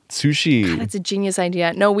 Sushi. God, that's a genius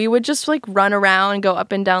idea. No, we would just like run around and go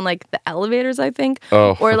up and down like the elevators, I think.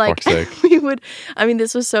 Oh, or for like fuck's sake. we would, I mean,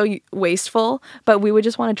 this was so wasteful, but we would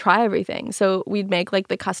just want to try everything. So we'd make like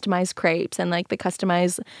the customized crepes and like the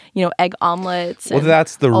customized, egg omelets. Well,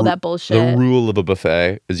 that's all that bullshit. The rule of a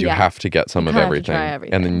buffet is you have to get some of everything. Try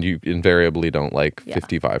everything. And then you invariably don't like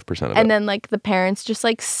 55% of it. And then like the parents just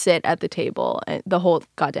like sit at the table the whole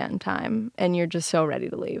goddamn time and you're just so ready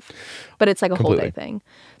to leave. But it's like a whole day thing.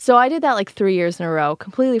 So I did that like 3 years in a row,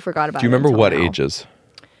 completely forgot about it. Do you remember what now. ages?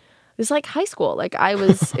 It was like high school. Like it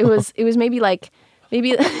was maybe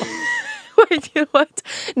wait, you know what?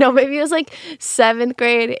 No, maybe it was like 7th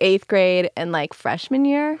grade, 8th grade, and like freshman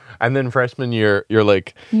year. And then freshman year, you're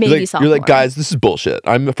like, sophomore. You're like, guys, this is bullshit.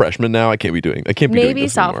 I'm a freshman now. I can't be doing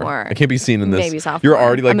this sophomore. anymore. I can't be seen in this. Maybe sophomore. You're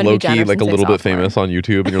already like low key, like a little bit sophomore. famous on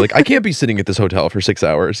YouTube, and you're like, I can't be sitting at this hotel for 6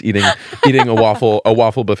 hours eating a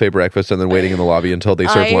waffle buffet breakfast, and then waiting in the lobby until they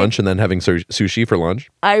serve lunch, and then having sushi for lunch.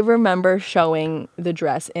 I remember showing the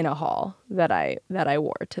dress in a hall that I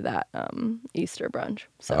wore to that Easter brunch.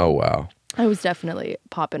 So. Oh wow. I was definitely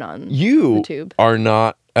popping on the tube. You are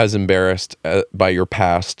not as embarrassed by your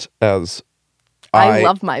past as I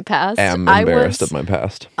love my past. am embarrassed of my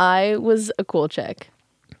past. I was a cool chick.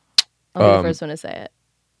 I'll be the first one to say it.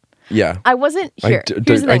 Yeah. I wasn't here.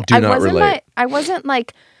 Here's the thing. I wasn't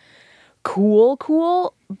like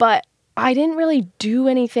cool, but I didn't really do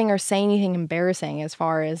anything or say anything embarrassing as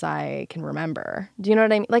far as I can remember. Do you know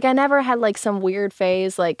what I mean? Like I never had like some weird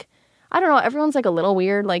phase like I don't know. Everyone's like a little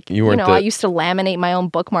weird. Like, I used to laminate my own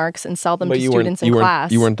bookmarks and sell them to students in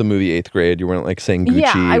class. You weren't the movie 8th grade. You weren't like saying Gucci.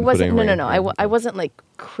 Yeah, I wasn't. No. I wasn't like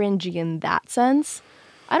cringy in that sense.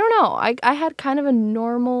 I don't know. I had kind of a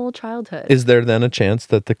normal childhood. Is there then a chance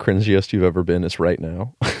that the cringiest you've ever been is right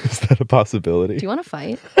now? Is that a possibility? Do you want to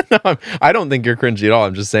fight? No, I don't think you're cringy at all.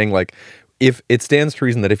 I'm just saying like if it stands to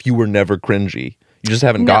reason that if you were never cringy, you just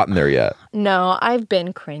haven't gotten there yet. No, I've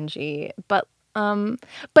been cringy, but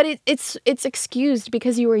it's excused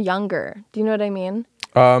because you were younger. Do you know what I mean?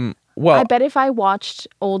 Well, I bet if I watched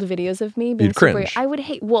old videos of me being super, cringe. I would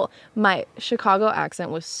hate. Well, my Chicago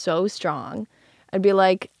accent was so strong. I'd be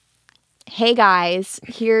like, "Hey guys,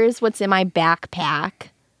 here's what's in my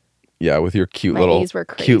backpack." Yeah, with your cute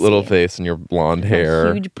little face and your blonde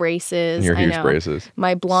hair, huge braces, and your huge braces.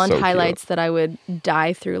 My blonde highlights that I would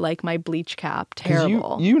dye through like my bleach cap.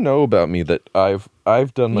 Terrible. You know about me that I've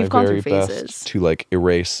done my very best to like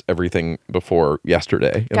erase everything before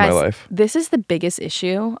yesterday in my life. This is the biggest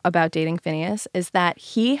issue about dating Finneas is that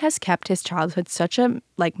he has kept his childhood such a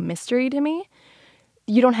like mystery to me.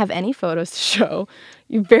 You don't have any photos to show.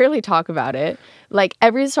 You barely talk about it. Like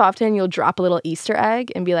every so often you'll drop a little Easter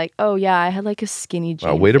egg and be like, oh yeah, I had like a skinny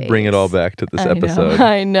jean way face. To bring it all back to this episode.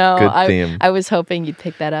 I know. Good theme. I was hoping you'd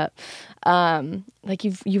pick that up. Like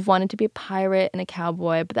you've wanted to be a pirate and a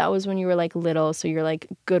cowboy, but that was when you were like little, so you're like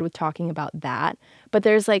good with talking about that. But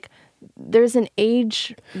there's an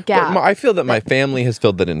age gap. But I feel that my family has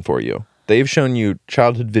filled that in for you. They've shown you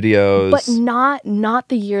childhood videos. But not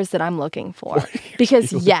the years that I'm looking for.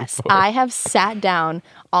 Because yes, I have sat down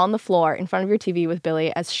on the floor in front of your TV with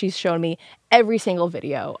Billy as she's shown me every single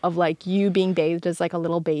video of like you being bathed as like a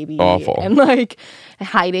little baby. Awful. And like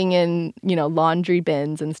hiding in, laundry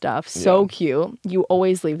bins and stuff. So cute. You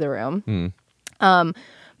always leave the room.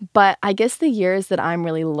 But I guess the years that I'm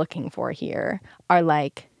really looking for here are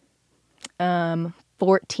like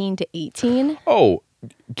 14 to 18. Oh,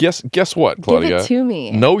 guess what, Claudia? Give it to me.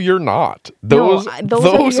 No, you're not. Those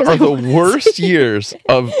are the worst years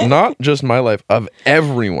of not just my life, of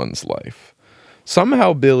everyone's life.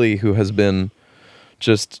 Somehow Billy, who has been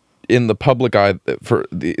just in the public eye for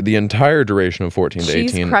the entire duration of 14 to 18.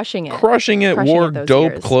 She's crushing it. Wore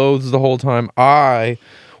dope clothes the whole time. I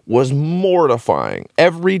was mortifying.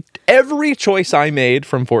 Every choice I made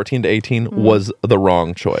from 14 to 18 was the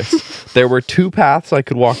wrong choice. There were two paths I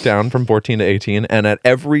could walk down from 14 to 18, and at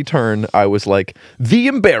every turn I was like the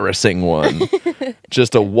embarrassing one.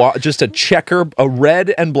 just a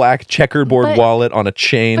red and black checkerboard wallet on a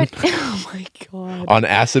chain. Oh my god. On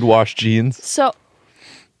acid wash jeans. So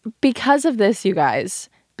because of this, you guys,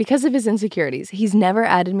 because of his insecurities, he's never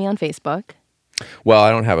added me on Facebook. Well, I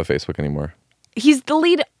don't have a Facebook anymore. He's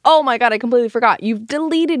deleted. Oh my god, I completely forgot. You've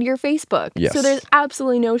deleted your Facebook. Yes. So there's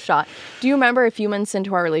absolutely no shot. Do you remember a few months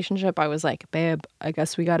into our relationship, I was like, babe, I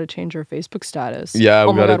guess we got to change our Facebook status. Yeah.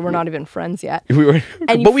 Oh my god, we're not even friends yet. We were,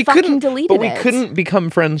 and but we fucking deleted it. But we couldn't become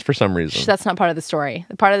friends for some reason. That's not part of the story.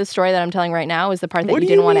 The part of the story that I'm telling right now is the part that What you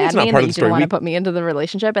do didn't you want to mean add it's me not and part that of you the story? didn't want to put me into the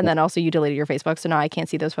relationship, and then also you deleted your Facebook, so now I can't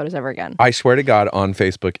see those photos ever again. I swear to God, on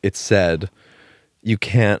Facebook, it said you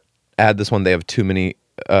can't add this one. They have too many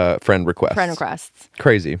friend requests.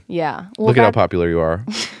 Crazy. Yeah. Well, Look at how popular you are.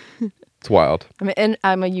 It's wild. I'm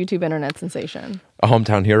a YouTube internet sensation. A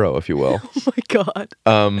hometown hero, if you will. Oh my god.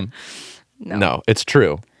 No, it's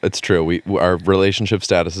true. It's true. Our relationship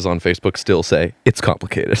statuses on Facebook still say it's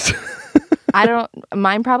complicated.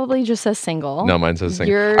 Mine probably just says single. No, mine says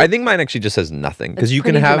single. I think mine actually just says nothing, because you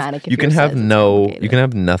can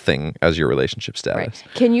have nothing as your relationship status.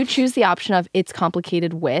 Right. Can you choose the option of it's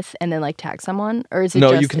complicated with and then like tag someone, or is it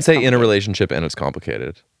No, you can say in a relationship and it's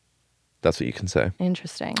complicated. That's what you can say.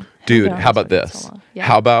 Interesting. Dude, how about this? So yeah.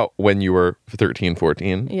 How about when you were 13,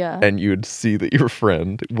 14, yeah, and you'd see that your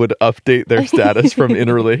friend would update their status from in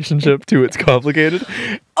a relationship to it's complicated?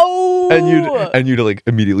 Oh! And you'd like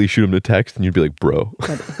immediately shoot him a text, and you'd be like, bro.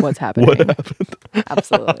 What's happening? What happened?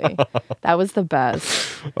 Absolutely. That was the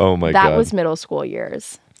best. Oh my God. That was middle school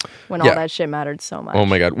years. When all that shit mattered so much. Oh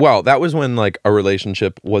my God. Well, that was when like a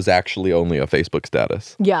relationship was actually only a Facebook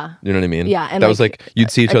status. Yeah. You know what I mean? Yeah. And that was like you'd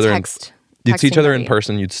see each other you'd see each other in buddy.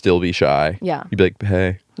 person, you'd still be shy. Yeah. You'd be like,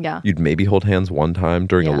 hey. Yeah. You'd maybe hold hands one time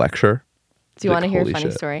during a lecture. Do you want to hear a funny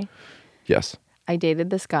story? Yes. I dated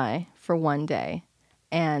this guy for one day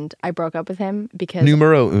and I broke up with him because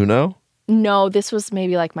Numero uno? No, this was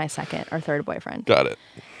maybe like my second or third boyfriend. Got it.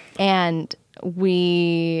 And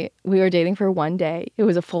we were dating for one day. It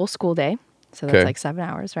was a full school day. So that's like 7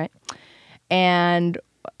 hours, right? And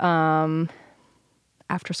after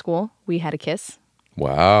school, we had a kiss.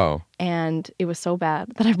 Wow. And it was so bad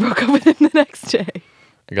that I broke up with him the next day.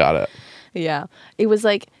 Got it. Yeah. It was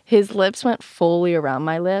like his lips went fully around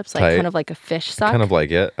my lips, like kind of like a fish suck. Kind of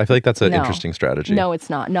like it. I feel like that's an interesting strategy. No, it's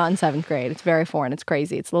not. Not in 7th grade. It's very foreign. It's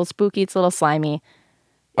crazy. It's a little spooky. It's a little slimy.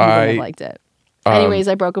 I wouldn't have liked it. Anyways,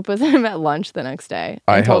 I broke up with him at lunch the next day.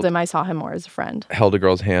 I told him I saw him more as a friend. Held a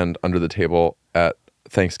girl's hand under the table at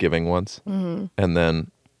Thanksgiving once. Mm-hmm. And then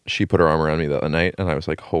she put her arm around me that night. And I was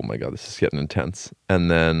like, oh my God, this is getting intense. And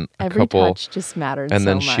then every touch just mattered and so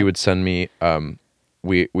then much. She would send me,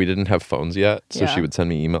 we didn't have phones yet. So she would send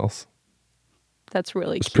me emails. That's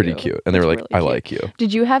really cute. It's pretty cute. And they were like, I like you.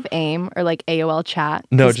 Did you have AIM or like AOL chat?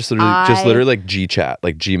 No, just literally like G-chat,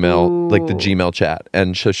 like Gmail, like the Gmail chat.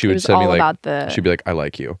 And so she would send me like, she'd be like, I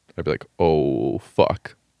like you. I'd be like, oh,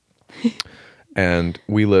 fuck. And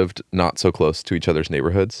we lived not so close to each other's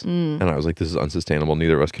neighborhoods. And I was like, this is unsustainable.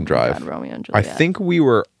 Neither of us can drive. God, Romeo and Juliet. I think we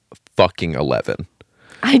were fucking 11.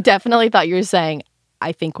 I definitely thought you were saying,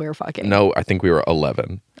 I think we were fucking. No, I think we were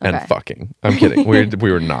 11 and fucking. I'm kidding.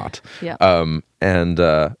 We were not. Yeah. And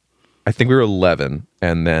I think we were 11,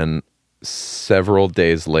 and then several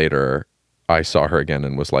days later, I saw her again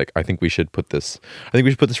and was like, I think we should put this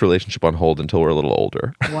relationship on hold until we're a little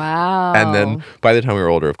older. Wow. And then by the time we were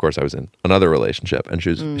older, of course, I was in another relationship, and she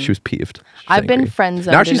was peeved. I've been friend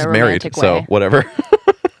zoned. Now she's married, so whatever.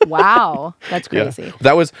 Wow, that's crazy. Yeah.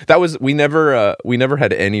 That was we never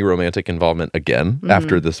had any romantic involvement again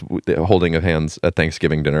after this holding of hands at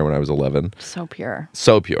Thanksgiving dinner when I was 11. So pure.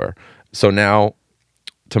 So pure. So now,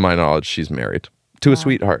 to my knowledge, she's married to a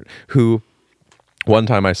sweetheart who one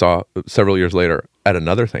time I saw several years later at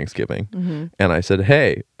another Thanksgiving, and I said,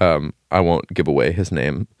 "Hey, I won't give away his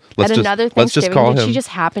name. Another Thanksgiving, let's just call him." She just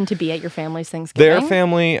happen to be at your family's Thanksgiving? Their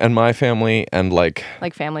family and my family and like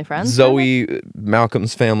family friends. Zoe,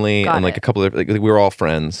 Malcolm's family, and like a couple of we were all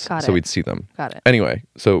friends, so we'd see them. Got it. Anyway,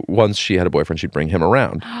 so once she had a boyfriend, she'd bring him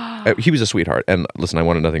around. He was a sweetheart, and listen, I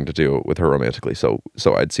wanted nothing to do with her romantically, so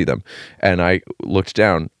I'd see them, and I looked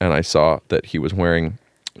down and I saw that he was wearing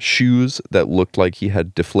shoes that looked like he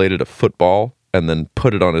had deflated a football and then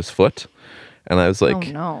put it on his foot. And I was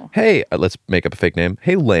like, hey, let's make up a fake name.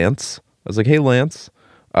 Hey, Lance. I was like, hey, Lance,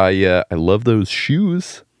 I love those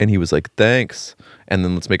shoes. And he was like, thanks. And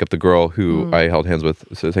then let's make up the girl who I held hands with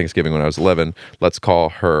Thanksgiving when I was 11. Let's call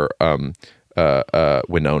her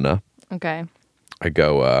Winona. Okay. I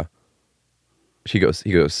go, he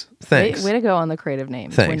goes, thanks. Way to go on the creative name.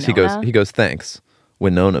 Thanks. Winona? He goes, thanks.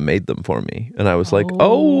 Winona made them for me. And I was like,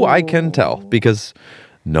 oh, I can tell, because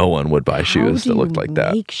no one would buy shoes that looked like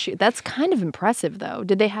that. That's kind of impressive, though.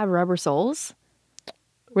 Did they have rubber soles?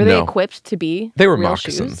 Were they equipped to be? They were real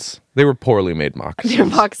moccasins. Shoes? They were poorly made moccasins. They were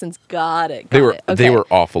moccasins. Got it. They were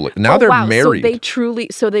awful. Now they're married.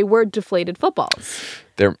 So they were deflated footballs.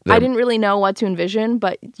 I didn't really know what to envision,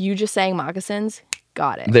 but you just saying moccasins,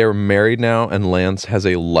 got it. They're married now, and Lance has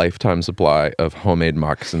a lifetime supply of homemade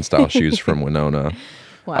moccasin style shoes from Winona.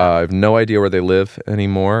 Wow. I have no idea where they live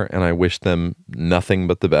anymore, and I wish them nothing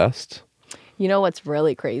but the best. You know what's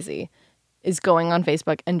really crazy is going on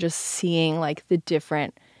Facebook and just seeing like the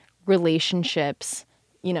different relationships,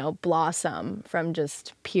 blossom from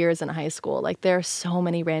just peers in high school. Like there are so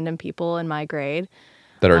many random people in my grade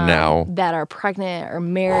that are now that are pregnant or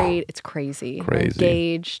married. It's crazy. Or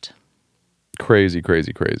engaged. Crazy.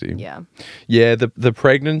 Yeah. Yeah, the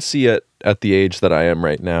pregnancy at the age that I am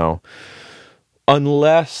right now,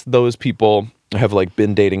 unless those people have like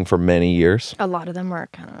been dating for many years. A lot of them are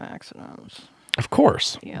kind of accidents. Of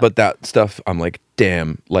course. Yeah. But that stuff, I'm like,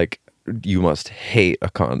 damn, like you must hate a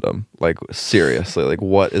condom. Like seriously, like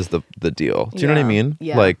what is the deal? Do you know what I mean?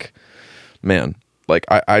 Yeah. Like, man, like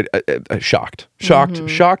I shocked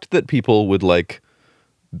that people would like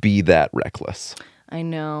be that reckless. I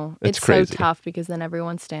know. It's so tough because then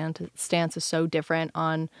everyone's stance is so different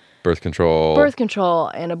on birth control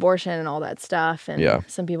and abortion and all that stuff. And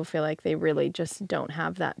some people feel like they really just don't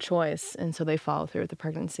have that choice. And so they follow through with the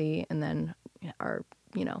pregnancy and then are,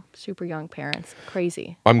 super young parents.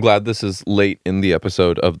 Crazy. I'm glad this is late in the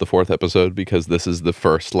episode of the 4th episode because this is the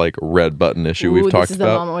first like red button issue we've talked about. This is the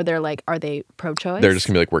moment where they're like, are they pro-choice? They're just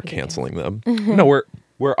gonna be like, we're canceling them. No,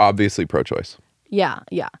 we're obviously pro-choice. Yeah.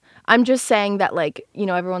 I'm just saying that, like,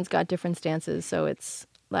 everyone's got different stances. So it's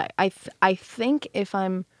like I think if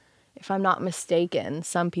I'm not mistaken,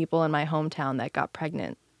 some people in my hometown that got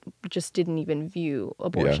pregnant just didn't even view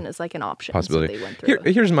abortion as like an option. Possibility. So they went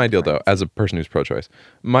through here's my deal though, as a person who's pro-choice.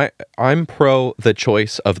 I'm pro the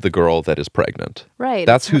choice of the girl that is pregnant. Right.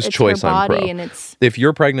 That's whose choice I'm pro. And if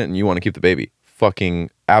you're pregnant and you want to keep the baby, fucking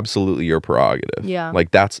absolutely your prerogative. Yeah. Like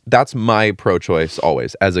that's my pro-choice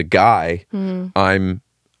always. As a guy, I'm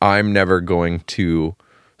never going to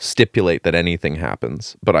stipulate that anything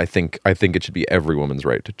happens, but I think it should be every woman's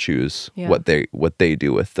right to choose what they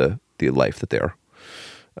do with the life that they're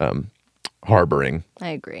harboring. I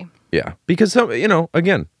agree. Yeah, because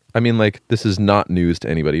again, I mean, like, this is not news to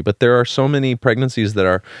anybody, but there are so many pregnancies that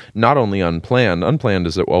are not only unplanned. Unplanned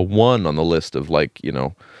is a one on the list of, like,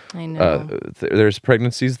 I know. There's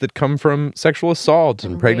pregnancies that come from sexual assault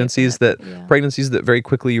and pregnancies that very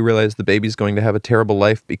quickly you realize the baby's going to have a terrible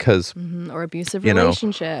life because or abusive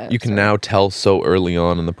relationships. You can now tell so early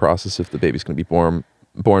on in the process if the baby's going to be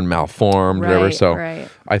born malformed, whatever. So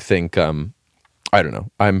I think I don't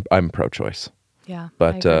know. I'm pro-choice. Yeah,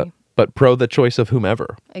 but pro the choice of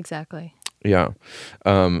whomever. Exactly. Yeah.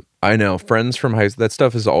 I know friends from high school, that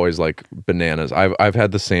stuff is always like bananas. I've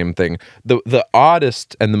had the same thing. The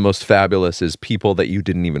oddest and the most fabulous is people that you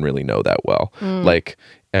didn't even really know that well. Like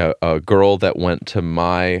a girl that went to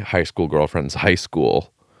my high school girlfriend's high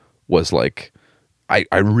school was like, I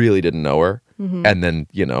really didn't know her. And then,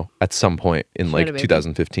 at some point in like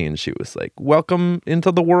 2015, she was like, welcome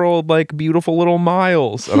into the world, like beautiful little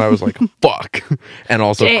Miles. And I was like, fuck. And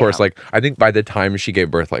also, of course, like, I think by the time she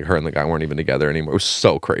gave birth, like her and the guy weren't even together anymore. It was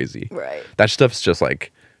so crazy. Right. That stuff's just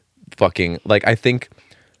like fucking, like, I think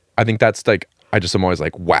that's like, I'm always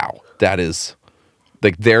like, wow, that is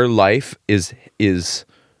like their life is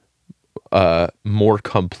more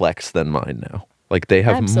complex than mine now. Like they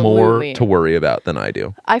have more to worry about than I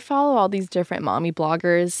do. I follow all these different mommy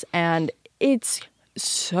bloggers and it's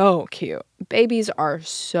so cute. Babies are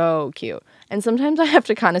so cute. And sometimes I have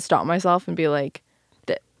to kind of stop myself and be like,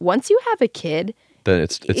 once you have a kid, then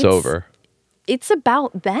it's over. It's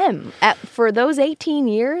about them. For those 18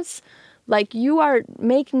 years, like, you are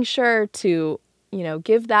making sure to,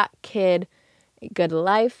 give that kid a good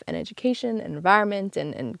life and education and environment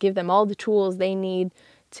and give them all the tools they need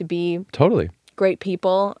to be totally great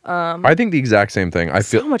people. I think the exact same thing. I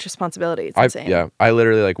feel so much responsibility. It's insane. Yeah, I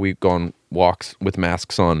literally, like, we go on walks with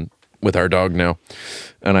masks on with our dog now,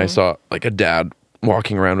 and I saw, like, a dad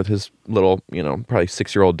walking around with his little, probably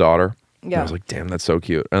 6-year-old daughter. Yeah. And I was like, damn, that's so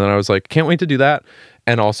cute. And then I was like, can't wait to do that,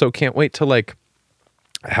 and also can't wait to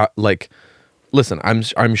listen.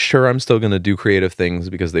 I'm sure I'm still gonna do creative things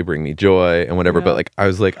because they bring me joy and whatever. Yeah. But like, I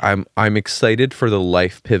was like, I'm excited for the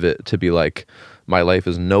life pivot to be like, my life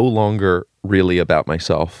is no longer really about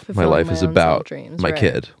myself. My life is about dreams, my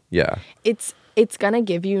kid. Yeah. It's gonna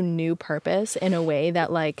give you new purpose in a way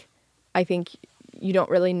that, like, I think you don't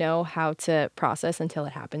really know how to process until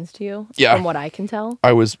it happens to you. Yeah. From what I can tell.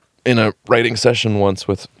 I was in a writing session once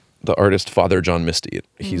with the artist Father John Misty.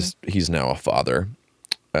 He's now a father.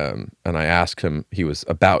 And I asked him, he was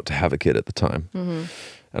about to have a kid at the time. Mm-hmm.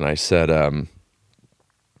 And I said,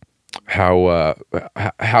 how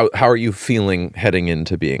are you feeling heading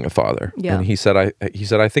into being a father? Yeah. And he said,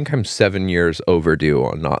 I think I'm 7 years overdue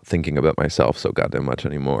on not thinking about myself so goddamn much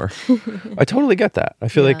anymore. I totally get that. I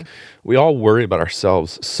feel like we all worry about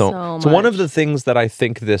ourselves so much. One of the things that I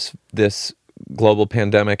think this global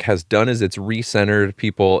pandemic has done is it's recentered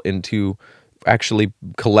people into actually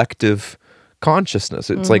collective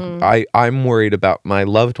consciousness. It's like, I'm worried about my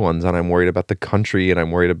loved ones, and I'm worried about the country, and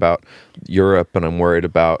I'm worried about Europe, and I'm worried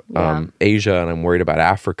about Asia, and I'm worried about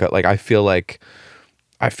Africa. Like, I feel like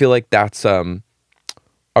that's a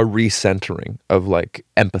recentering of, like,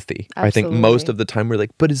 empathy. Absolutely. I think most of the time we're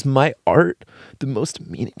like, but is my art the most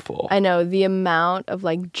meaningful? I know the amount of,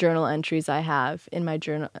 like, journal entries I have in my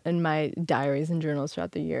journal, in my diaries and journals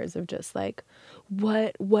throughout the years of just like,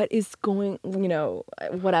 what is going, whatever.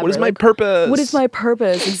 What is my purpose? What is my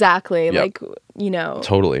purpose? Exactly. Yep. Like,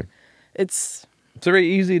 Totally. It's very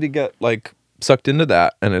easy to get, like, sucked into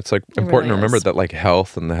that, and it's like important to remember that, like,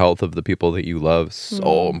 health and the health of the people that you love is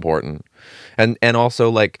so important, and also,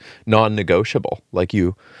 like, non-negotiable. Like,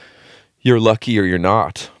 you're lucky or you're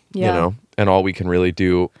not. And all we can really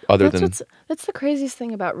do that's the craziest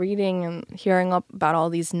thing about reading and hearing about all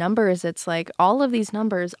these numbers. It's like, all of these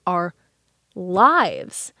numbers are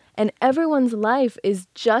lives, and everyone's life is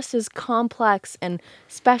just as complex and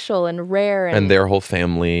special and rare, and their whole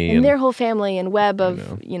family and web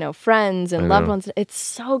of friends and loved ones. It's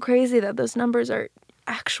so crazy that those numbers are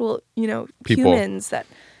actual humans that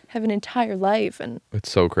have an entire life, and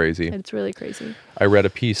it's so crazy. It's really crazy. I read a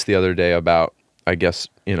piece the other day about, I guess,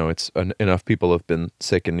 it's enough people have been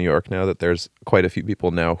sick in New York now that there's quite a few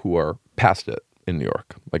people now who are past it in New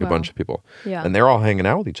York, like a bunch of people, and they're all hanging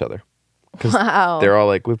out with each other. Wow. They're all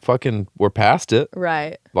like, we're past it.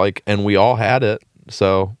 Right. Like, and we all had it.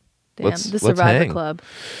 So let's Survivor hang. Club.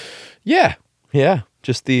 Yeah. Yeah.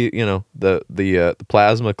 Just the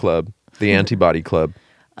plasma club, the antibody club.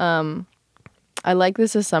 I like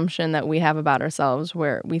this assumption that we have about ourselves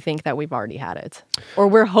where we think that we've already had it, or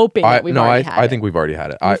we're hoping that we've already had it. I think we've already had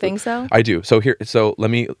it. You think so? I do. So here's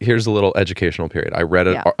a little educational period. I read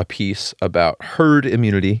a piece about herd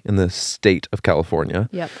immunity in the state of California.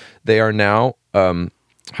 Yep. They are now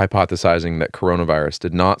hypothesizing that coronavirus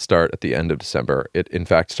did not start at the end of December. It, in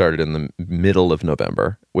fact, started in the middle of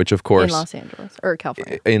November, which, of course, in Los Angeles or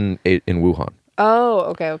California, in Wuhan.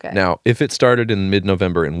 Oh, okay. Now, if it started in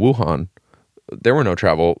mid-November in Wuhan, there were no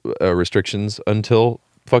travel restrictions until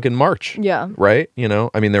fucking March. Yeah. Right?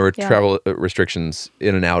 I mean, there were travel restrictions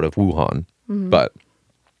in and out of Wuhan, but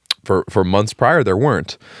for months prior, there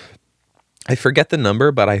weren't. I forget the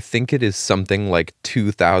number, but I think it is something like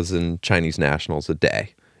 2,000 Chinese nationals a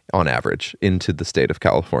day on average into the state of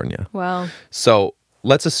California. Wow. So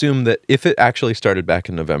let's assume that if it actually started back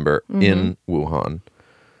in November in Wuhan,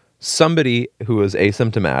 somebody who was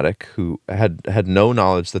asymptomatic, who had no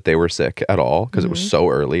knowledge that they were sick at all, because it was so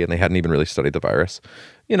early and they hadn't even really studied the virus,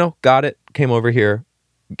 got it, came over here,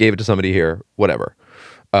 gave it to somebody here, whatever.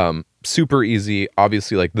 Super easy,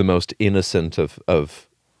 obviously, like the most innocent of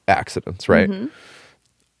accidents, right?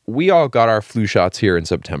 We all got our flu shots here in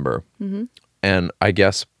September. And I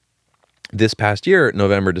guess this past year,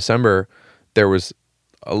 November, December, there was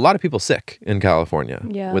a lot of people sick in California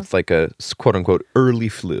with like a quote unquote early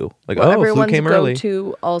flu. Like, flu came early. Everyone's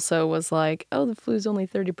go-to also was like, the flu's only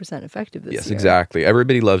 30% effective this year. Yes, exactly.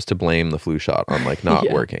 Everybody loves to blame the flu shot on like not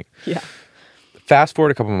working. Yeah. Fast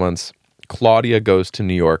forward a couple of months, Claudia goes to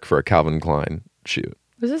New York for a Calvin Klein shoot.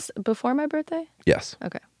 Was this before my birthday? Yes.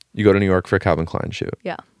 Okay. You go to New York for a Calvin Klein shoot.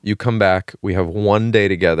 Yeah. You come back. We have one day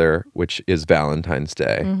together, which is Valentine's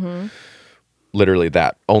Day. Mm-hmm. Literally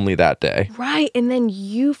only that day. Right. And then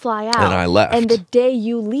you fly out. And I left. And the day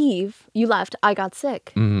you left, I got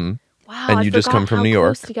sick. Mm-hmm. Wow. And you just come from New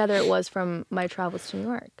York. How close together it was from my travels to New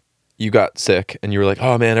York. You got sick and you were like,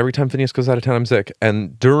 oh man, every time Phineas goes out of town, I'm sick.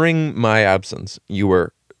 And during my absence, you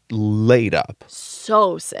were laid up.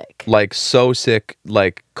 So sick. Like so sick,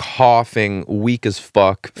 like coughing, weak as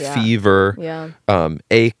fuck, fever,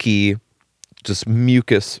 achy, just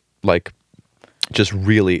mucus, like just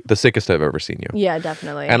really the sickest I've ever seen you. Yeah,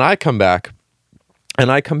 definitely. And I come back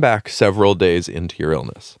several days into your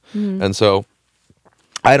illness. Mm-hmm. And so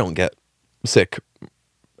I don't get sick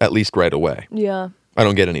at least right away. Yeah. I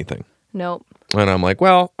don't get anything. Nope. And I'm like,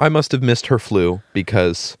 well, I must have missed her flu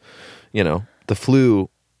because, the flu,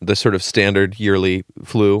 the sort of standard yearly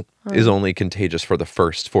flu is only contagious for the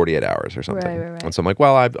first 48 hours or something. Right. And so I'm like,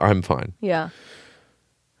 well, I'm fine. Yeah.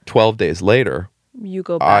 12 days later, you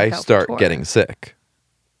go back I out start for tour. getting sick.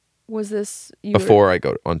 Was this before I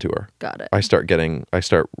go on tour? Got it. I start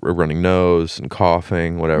running nose and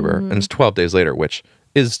coughing, whatever. And it's 12 days later, which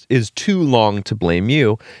is too long to blame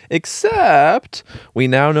you, except we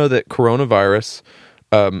now know that coronavirus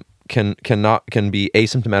can be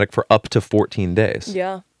asymptomatic for up to 14 days.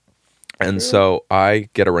 Yeah. And so I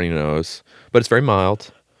get a runny nose, but it's very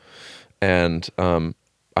mild. And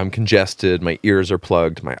I'm congested, my ears are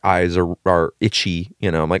plugged, my eyes are itchy,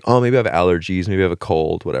 I'm like, oh, maybe I have allergies, maybe I have a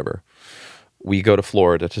cold, whatever. We go to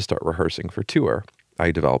Florida to start rehearsing for tour.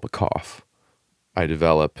 I develop a cough. I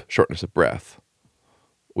develop shortness of breath.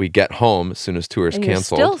 We get home as soon as tour is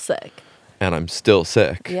canceled. You're still sick. And I'm still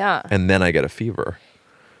sick. Yeah. And then I get a fever.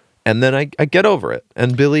 And then I get over it.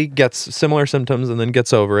 And Billy gets similar symptoms and then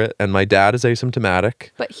gets over it. And my dad is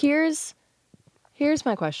asymptomatic. But here's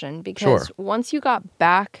my question. Because once you got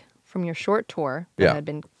back from your short tour that had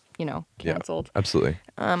been, canceled. Yeah, absolutely.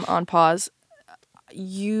 On pause.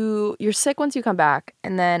 You're sick once you come back.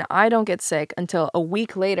 And then I don't get sick until a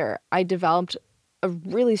week later. I developed a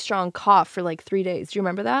really strong cough for like 3 days. Do you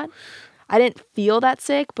remember that? I didn't feel that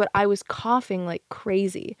sick, but I was coughing like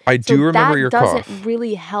crazy. I do remember your cough. That doesn't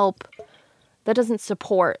really help. That doesn't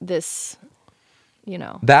support this,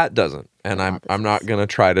 That doesn't. And I'm not going to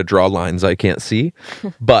try to draw lines I can't see,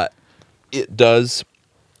 but it does.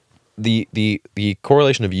 The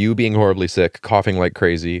correlation of you being horribly sick, coughing like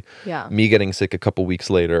crazy, me getting sick a couple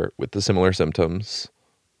weeks later with the similar symptoms,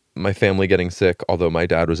 my family getting sick, although my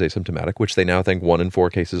dad was asymptomatic, which they now think 1 in 4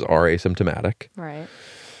 cases are asymptomatic. Right.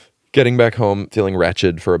 Getting back home, feeling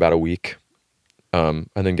wretched for about a week, and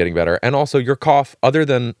then getting better. And also your cough, other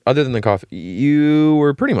than the cough, you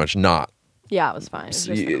were pretty much not. Yeah, it was fine. It was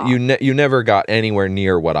just you never got anywhere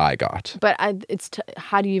near what I got. But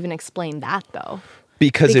how do you even explain that though?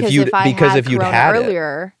 Because if you'd had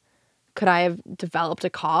earlier, could I have developed a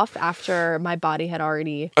cough after my body had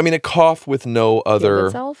already? I mean, a cough with no other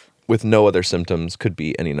itself? With no other symptoms could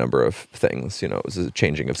be any number of things. It was a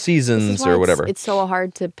changing of seasons or whatever. It's so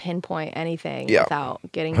hard to pinpoint anything without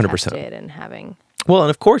getting 100%. Tested and having. Well, and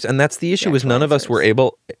of course, and that's the issue is none of us were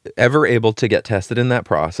ever able to get tested in that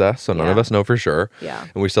process. So none of us know for sure. Yeah.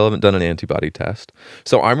 And we still haven't done an antibody test.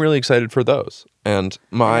 So I'm really excited for those. And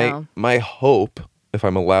my hope, if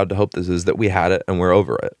I'm allowed to hope this, is that we had it and we're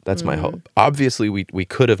over it. That's my hope. Obviously, we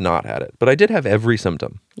could have not had it, but I did have every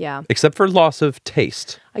symptom. Yeah. Except for loss of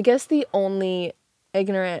taste. I guess the only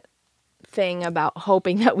ignorant thing about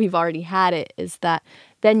hoping that we've already had it is that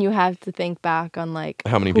then you have to think back on like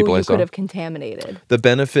how many people I saw could have contaminated. The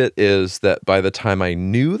benefit is that by the time I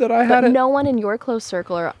knew that I had it, no one in your close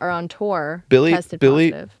circle or on tour tested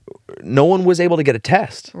positive. No one was able to get a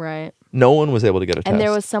test. Right. No one was able to get a test. And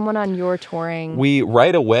there was someone on your touring. We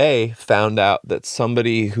right away found out that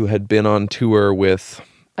somebody who had been on tour with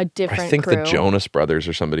a different I think crew. The Jonas Brothers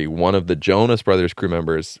or somebody, one of the Jonas Brothers crew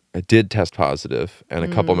members did test positive, and a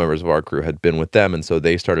couple members of our crew had been with them, and so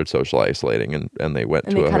they started social isolating and they went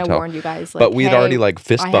to a hotel. And they kind of warned you guys. Like, but we'd already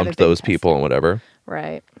fist bumped those people and whatever.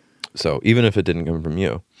 Right. So even if it didn't come from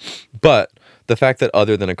you. But the fact that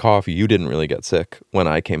other than a cough, you didn't really get sick when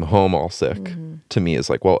I came home all sick, to me is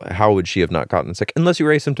like, well, how would she have not gotten sick? Unless you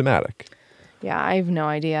were asymptomatic. Yeah, I have no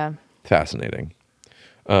idea. Fascinating.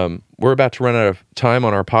 We're about to run out of time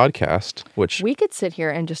on our podcast, which... We could sit here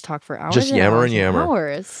and just talk for hours. Just yammer and yammer.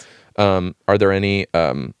 Hours. Are there any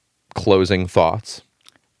closing thoughts?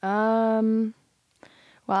 Well,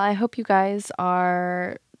 I hope you guys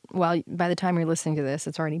are... Well, by the time you're listening to this,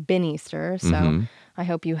 it's already been Easter, so I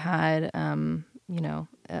hope you had,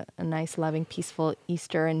 a nice, loving, peaceful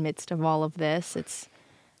Easter in midst of all of this. It's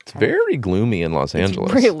very gloomy in Los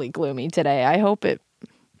Angeles. It's really gloomy today. I hope it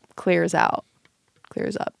clears out.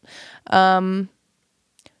 clears up.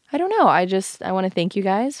 I don't know. I want to thank you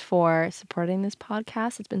guys for supporting this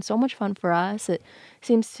podcast. It's been so much fun for us. It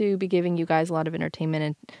seems to be giving you guys a lot of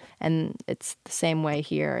entertainment, and it's the same way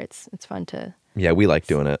here. It's fun to... Yeah, we like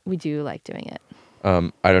doing it. We do like doing it.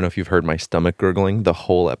 I don't know if you've heard my stomach gurgling the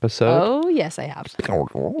whole episode. Oh, yes, I have.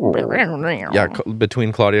 Yeah,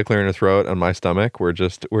 between Claudia clearing her throat and my stomach, we're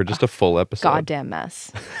just a full episode. Goddamn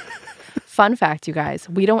mess. Fun fact, you guys,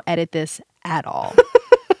 we don't edit this at all.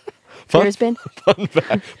 There's been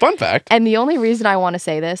fun fact. And the only reason I want to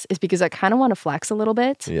say this is because I kind of want to flex a little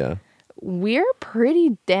bit. Yeah. We're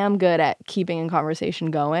pretty damn good at keeping a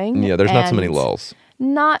conversation going. Yeah, there's not so many lulls.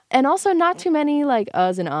 And also not too many like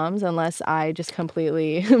uhs and ums, unless I just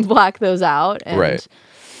completely black those out and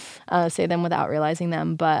say them without realizing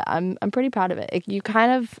them. But I'm pretty proud of it.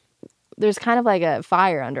 There's kind of like a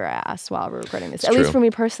fire under our ass while we're recording this. At least for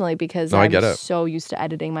me personally, because I'm so used to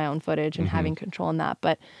editing my own footage and having control on that.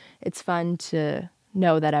 But it's fun to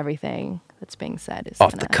know that everything that's being said is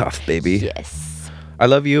off the cuff, baby. Yes. I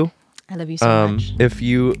love you. I love you so much. If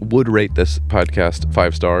you would rate this podcast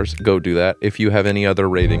 5 stars, go do that. If you have any other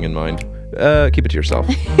rating in mind, keep it to yourself.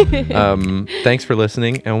 Thanks for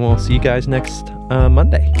listening, and we'll see you guys next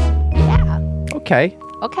Monday. Yeah. Okay.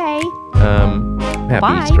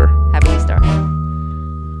 Happy Easter. Happy Easter.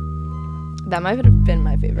 That might have been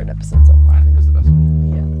my favorite episode so far. I think it was the best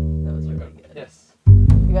one. Yeah, that was really good. Piss.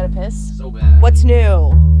 You gotta piss? So bad. What's new? I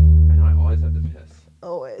know I always have to piss.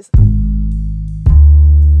 Always.